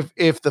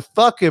If the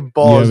fucking you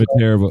ball have is a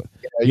terrible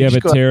you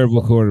just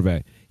go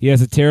quarterback. He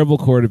has a terrible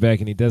quarterback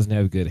and he doesn't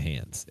have good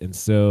hands. And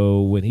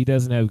so when he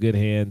doesn't have good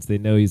hands, they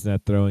know he's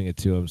not throwing it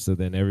to him. So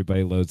then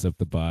everybody loads up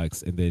the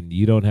box and then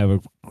you don't have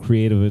a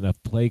creative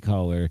enough play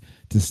caller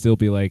to still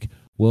be like,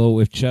 well,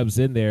 if Chubb's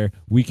in there,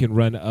 we can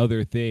run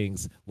other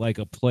things like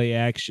a play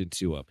action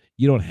to him.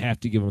 You don't have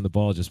to give him the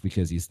ball just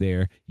because he's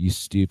there, you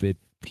stupid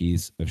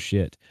piece of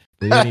shit.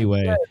 But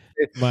anyway,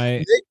 my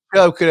Nick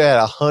Chubb could have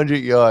had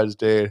 100 yards,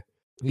 dude.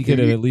 he could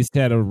have He at least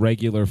had a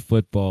regular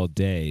football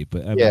day.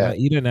 But I mean, yeah, not,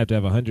 he didn't have to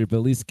have 100, but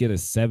at least get a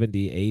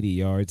 70, 80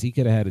 yards. He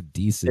could have had a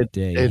decent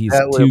day. and He's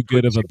that would too have put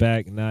good of a you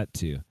back not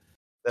to.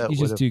 that He's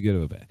would just have too good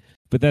of a back.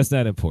 But that's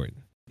not important.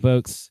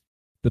 Folks,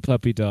 the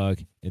puppy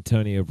dog,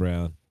 Antonio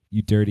Brown,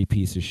 you dirty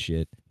piece of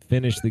shit.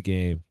 Finish the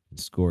game and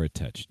score a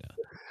touchdown.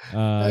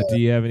 Do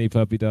you have any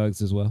puppy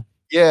dogs as well?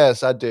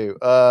 Yes, I do.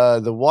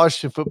 The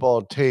Washington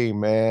football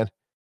team, man.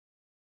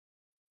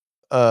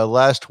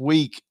 Last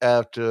week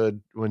after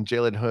when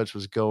Jalen Hurts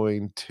was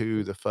going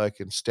to the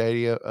fucking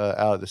stadium,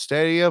 out of the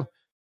stadium,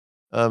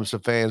 some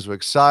fans were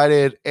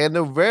excited, and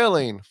the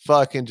railing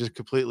fucking just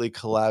completely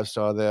collapsed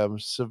on them,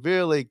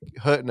 severely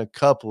hurting a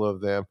couple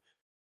of them.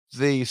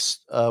 The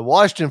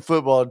Washington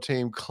football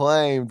team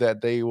claimed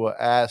that they were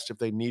asked if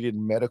they needed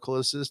medical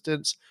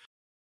assistance.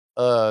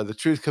 The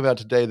truth came out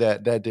today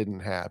that that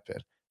didn't happen.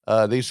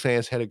 These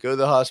fans had to go to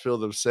the hospital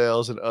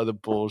themselves and other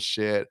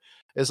bullshit.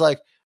 It's like,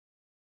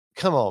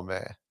 come on,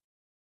 man.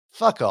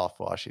 Fuck off,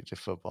 Washington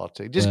football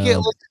team. Just get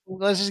Well,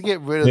 let's just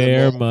get rid of the man.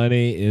 their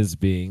money is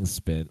being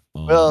spent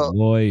on Well,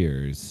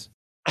 lawyers.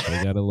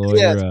 They got a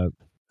yes, lawyer up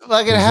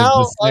fucking because of the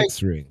how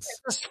sex rings.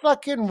 this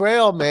fucking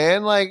rail,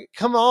 man. Like,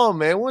 come on,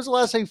 man. When's the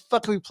last time you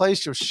fucking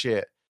replaced your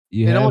shit?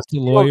 You And have almost to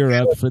you were lawyer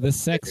up good. for the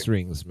sex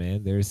rings,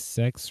 man. There's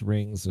sex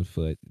rings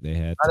afoot. They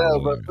had I to know,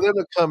 but lawyer. for them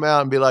to come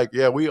out and be like,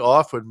 "Yeah, we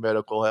offered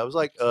medical help," I was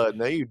like,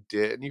 no, you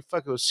didn't. You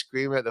fucking was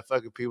screaming at the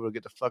fucking people to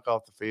get the fuck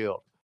off the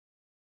field.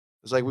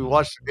 It's like we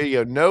watched the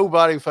video.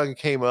 Nobody fucking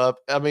came up.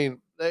 I mean,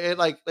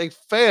 they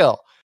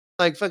fell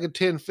like fucking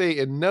 10 feet,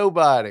 and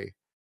nobody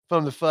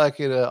from the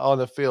fucking on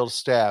the field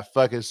staff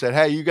fucking said,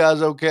 "Hey, you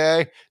guys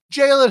okay?"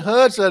 Jalen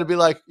Hurts had to be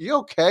like, "You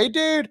okay,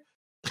 dude?"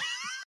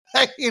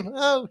 Like,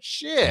 oh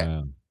shit.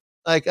 Wow.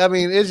 Like, I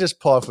mean, it's just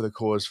par for the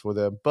course for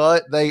them.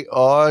 But they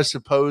are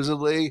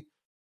supposedly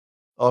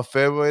on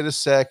February the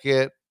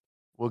 2nd,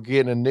 we're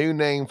getting a new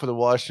name for the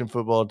Washington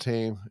football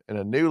team and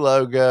a new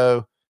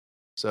logo.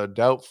 So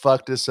don't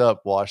fuck this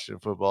up,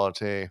 Washington football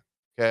team.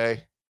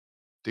 Okay?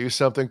 Do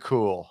something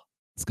cool.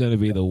 It's going to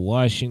be the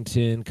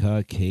Washington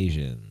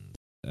Caucasians.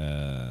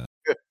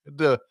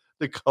 The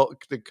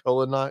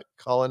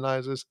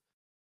colonizers.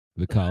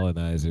 The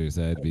colonizers.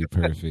 That'd be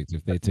perfect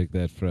if they took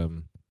that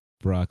from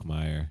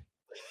Brockmeyer,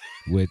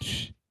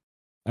 which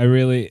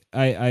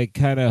I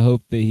kind of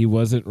hope that he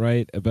wasn't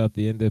right about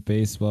the end of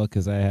baseball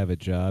because I have a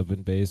job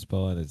in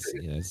baseball and it's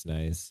it's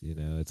nice,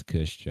 it's a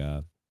cush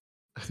job,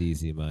 it's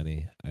easy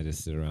money. I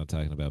just sit around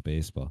talking about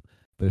baseball.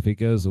 But if it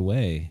goes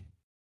away,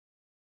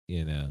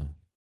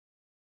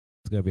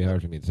 it's gonna be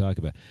hard for me to talk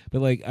about.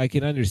 But like I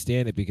can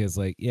understand it because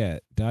like yeah,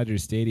 Dodger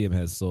Stadium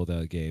has sold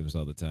out games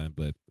all the time,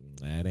 but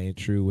that ain't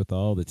true with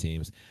all the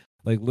teams.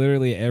 Like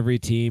literally every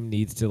team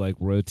needs to like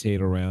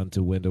rotate around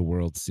to win a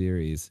World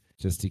Series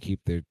just to keep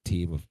their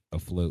team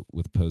afloat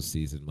with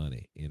postseason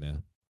money, you know.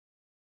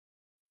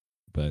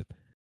 But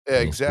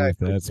Yeah, we'll see if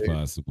exactly, that's dude.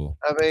 possible.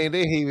 I mean,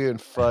 they even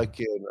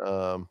fucking,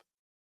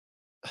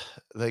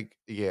 like,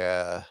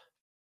 yeah,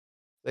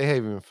 they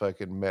haven't even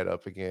fucking met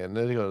up again.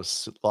 They're gonna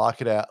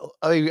lock it out.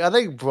 I mean, I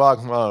think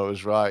Brock Mono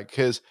was right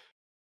because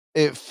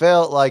it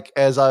felt like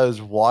as I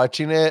was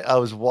watching it, I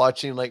was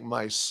watching like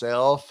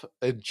myself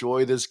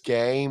enjoy this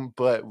game,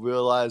 but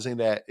realizing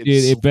that Dude,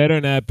 it's it better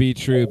not be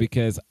true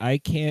because I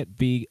can't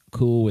be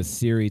cool with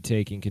Siri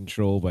taking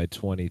control by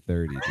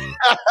 2030, dude.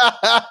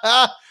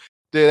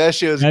 dude, that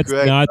shit was That's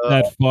great. not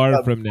that far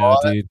I from now,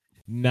 bought it, dude.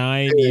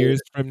 9 dude.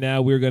 years from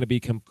now, we're going to be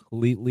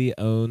completely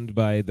owned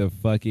by the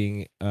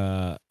fucking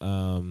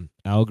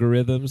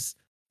algorithms.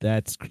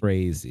 That's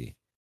crazy.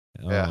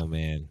 Yeah. Oh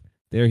man.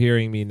 They're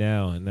hearing me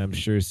now, and I'm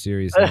sure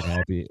Siri's not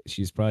happy.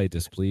 She's probably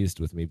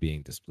displeased with me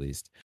being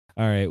displeased.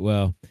 All right.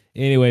 Well,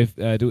 anyway,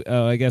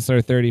 I guess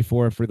our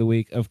 34 for the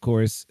week, of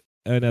course,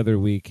 another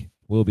week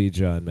will be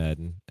John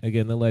Madden.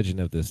 Again, the legend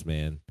of this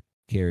man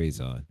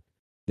carries on.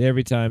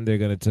 Every time they're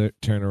going to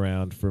turn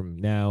around from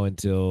now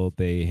until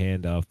they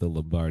hand off the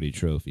Lombardi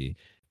trophy,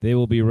 they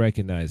will be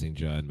recognizing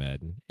John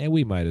Madden, and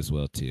we might as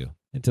well too,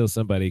 until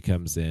somebody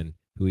comes in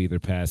who either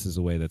passes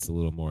away that's a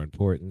little more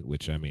important,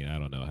 which I mean, I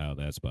don't know how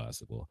that's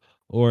possible,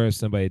 or if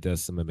somebody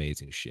does some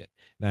amazing shit.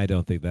 And I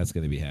don't think that's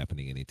going to be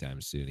happening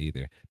anytime soon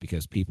either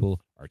because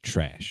people are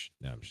trash.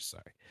 No, I'm just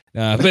sorry.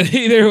 But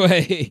either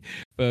way,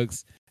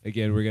 folks,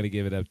 again, we're going to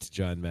give it up to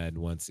John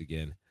Madden once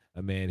again,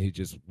 a man who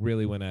just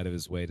really went out of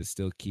his way to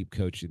still keep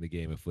coaching the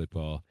game of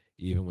football,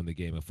 even when the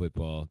game of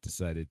football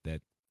decided that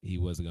he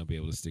wasn't going to be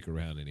able to stick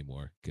around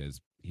anymore because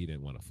he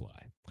didn't want to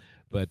fly.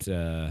 But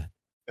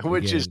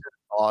Which is again,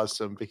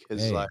 awesome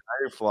because like hey,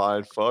 I ain't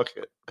flying, fuck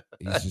it.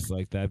 he's just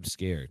like, I'm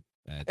scared.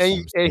 And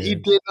I'm and he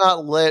scared. did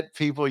not let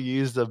people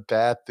use the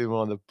bathroom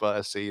on the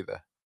bus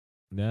either.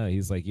 No,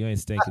 he's like, you ain't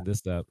stinking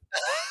this up.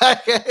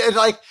 It's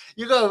like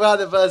you go around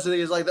the bus and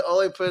he's like the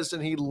only person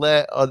he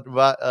let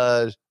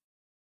on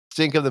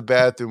think of the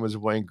bathroom was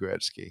Wayne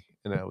Gretzky,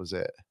 and that was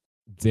it.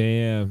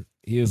 Damn.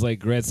 He was like,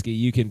 Gretzky,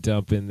 you can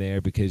dump in there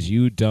because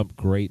you dump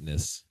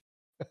greatness.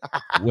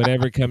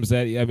 Whatever comes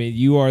at you, I mean,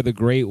 you are the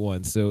great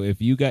one. So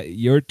if you got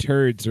your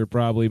turds are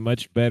probably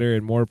much better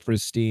and more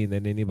pristine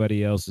than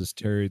anybody else's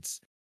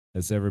turds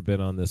that's ever been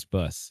on this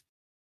bus.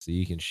 So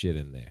you can shit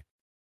in there.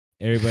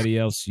 Everybody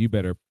else, you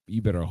better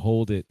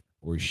hold it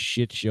or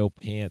shit your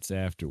pants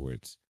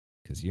afterwards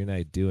because you're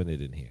not doing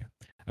it in here.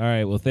 All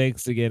right. Well,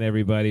 thanks again,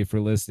 everybody, for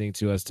listening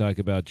to us talk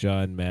about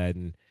John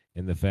Madden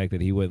and the fact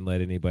that he wouldn't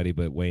let anybody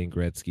but Wayne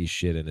Gretzky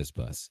shit in his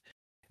bus.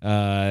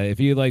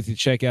 If you'd like to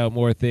check out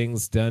more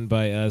things done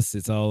by us,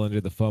 it's all under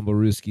the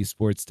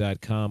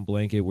fumblerooskiesports.com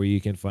blanket where you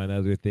can find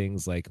other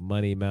things like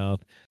Money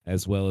Mouth,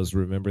 as well as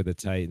Remember the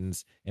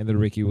Titans and the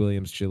Ricky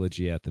Williams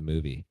Trilogy at the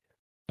movie.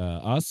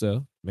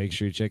 Also, make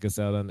sure you check us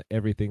out on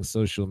everything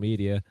social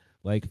media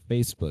like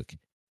Facebook,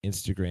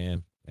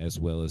 Instagram, as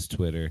well as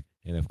Twitter,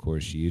 and of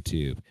course,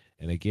 YouTube.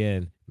 And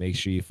again, make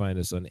sure you find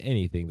us on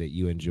anything that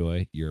you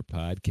enjoy your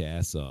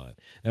podcasts on.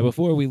 Now,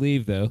 before we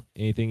leave, though,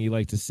 anything you'd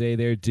like to say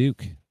there,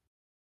 Duke?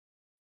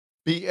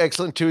 Be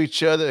excellent to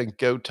each other and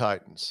go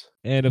Titans.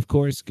 And of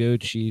course, go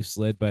Chiefs,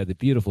 led by the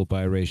beautiful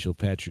biracial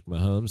Patrick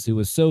Mahomes, who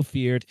was so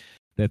feared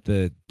that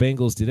the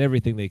Bengals did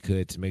everything they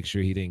could to make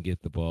sure he didn't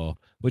get the ball,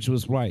 which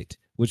was right,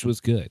 which was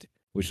good,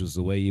 which was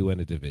the way you win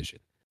a division.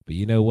 But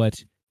you know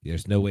what?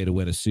 There's no way to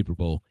win a Super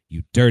Bowl,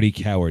 you dirty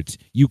cowards.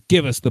 You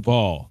give us the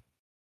ball.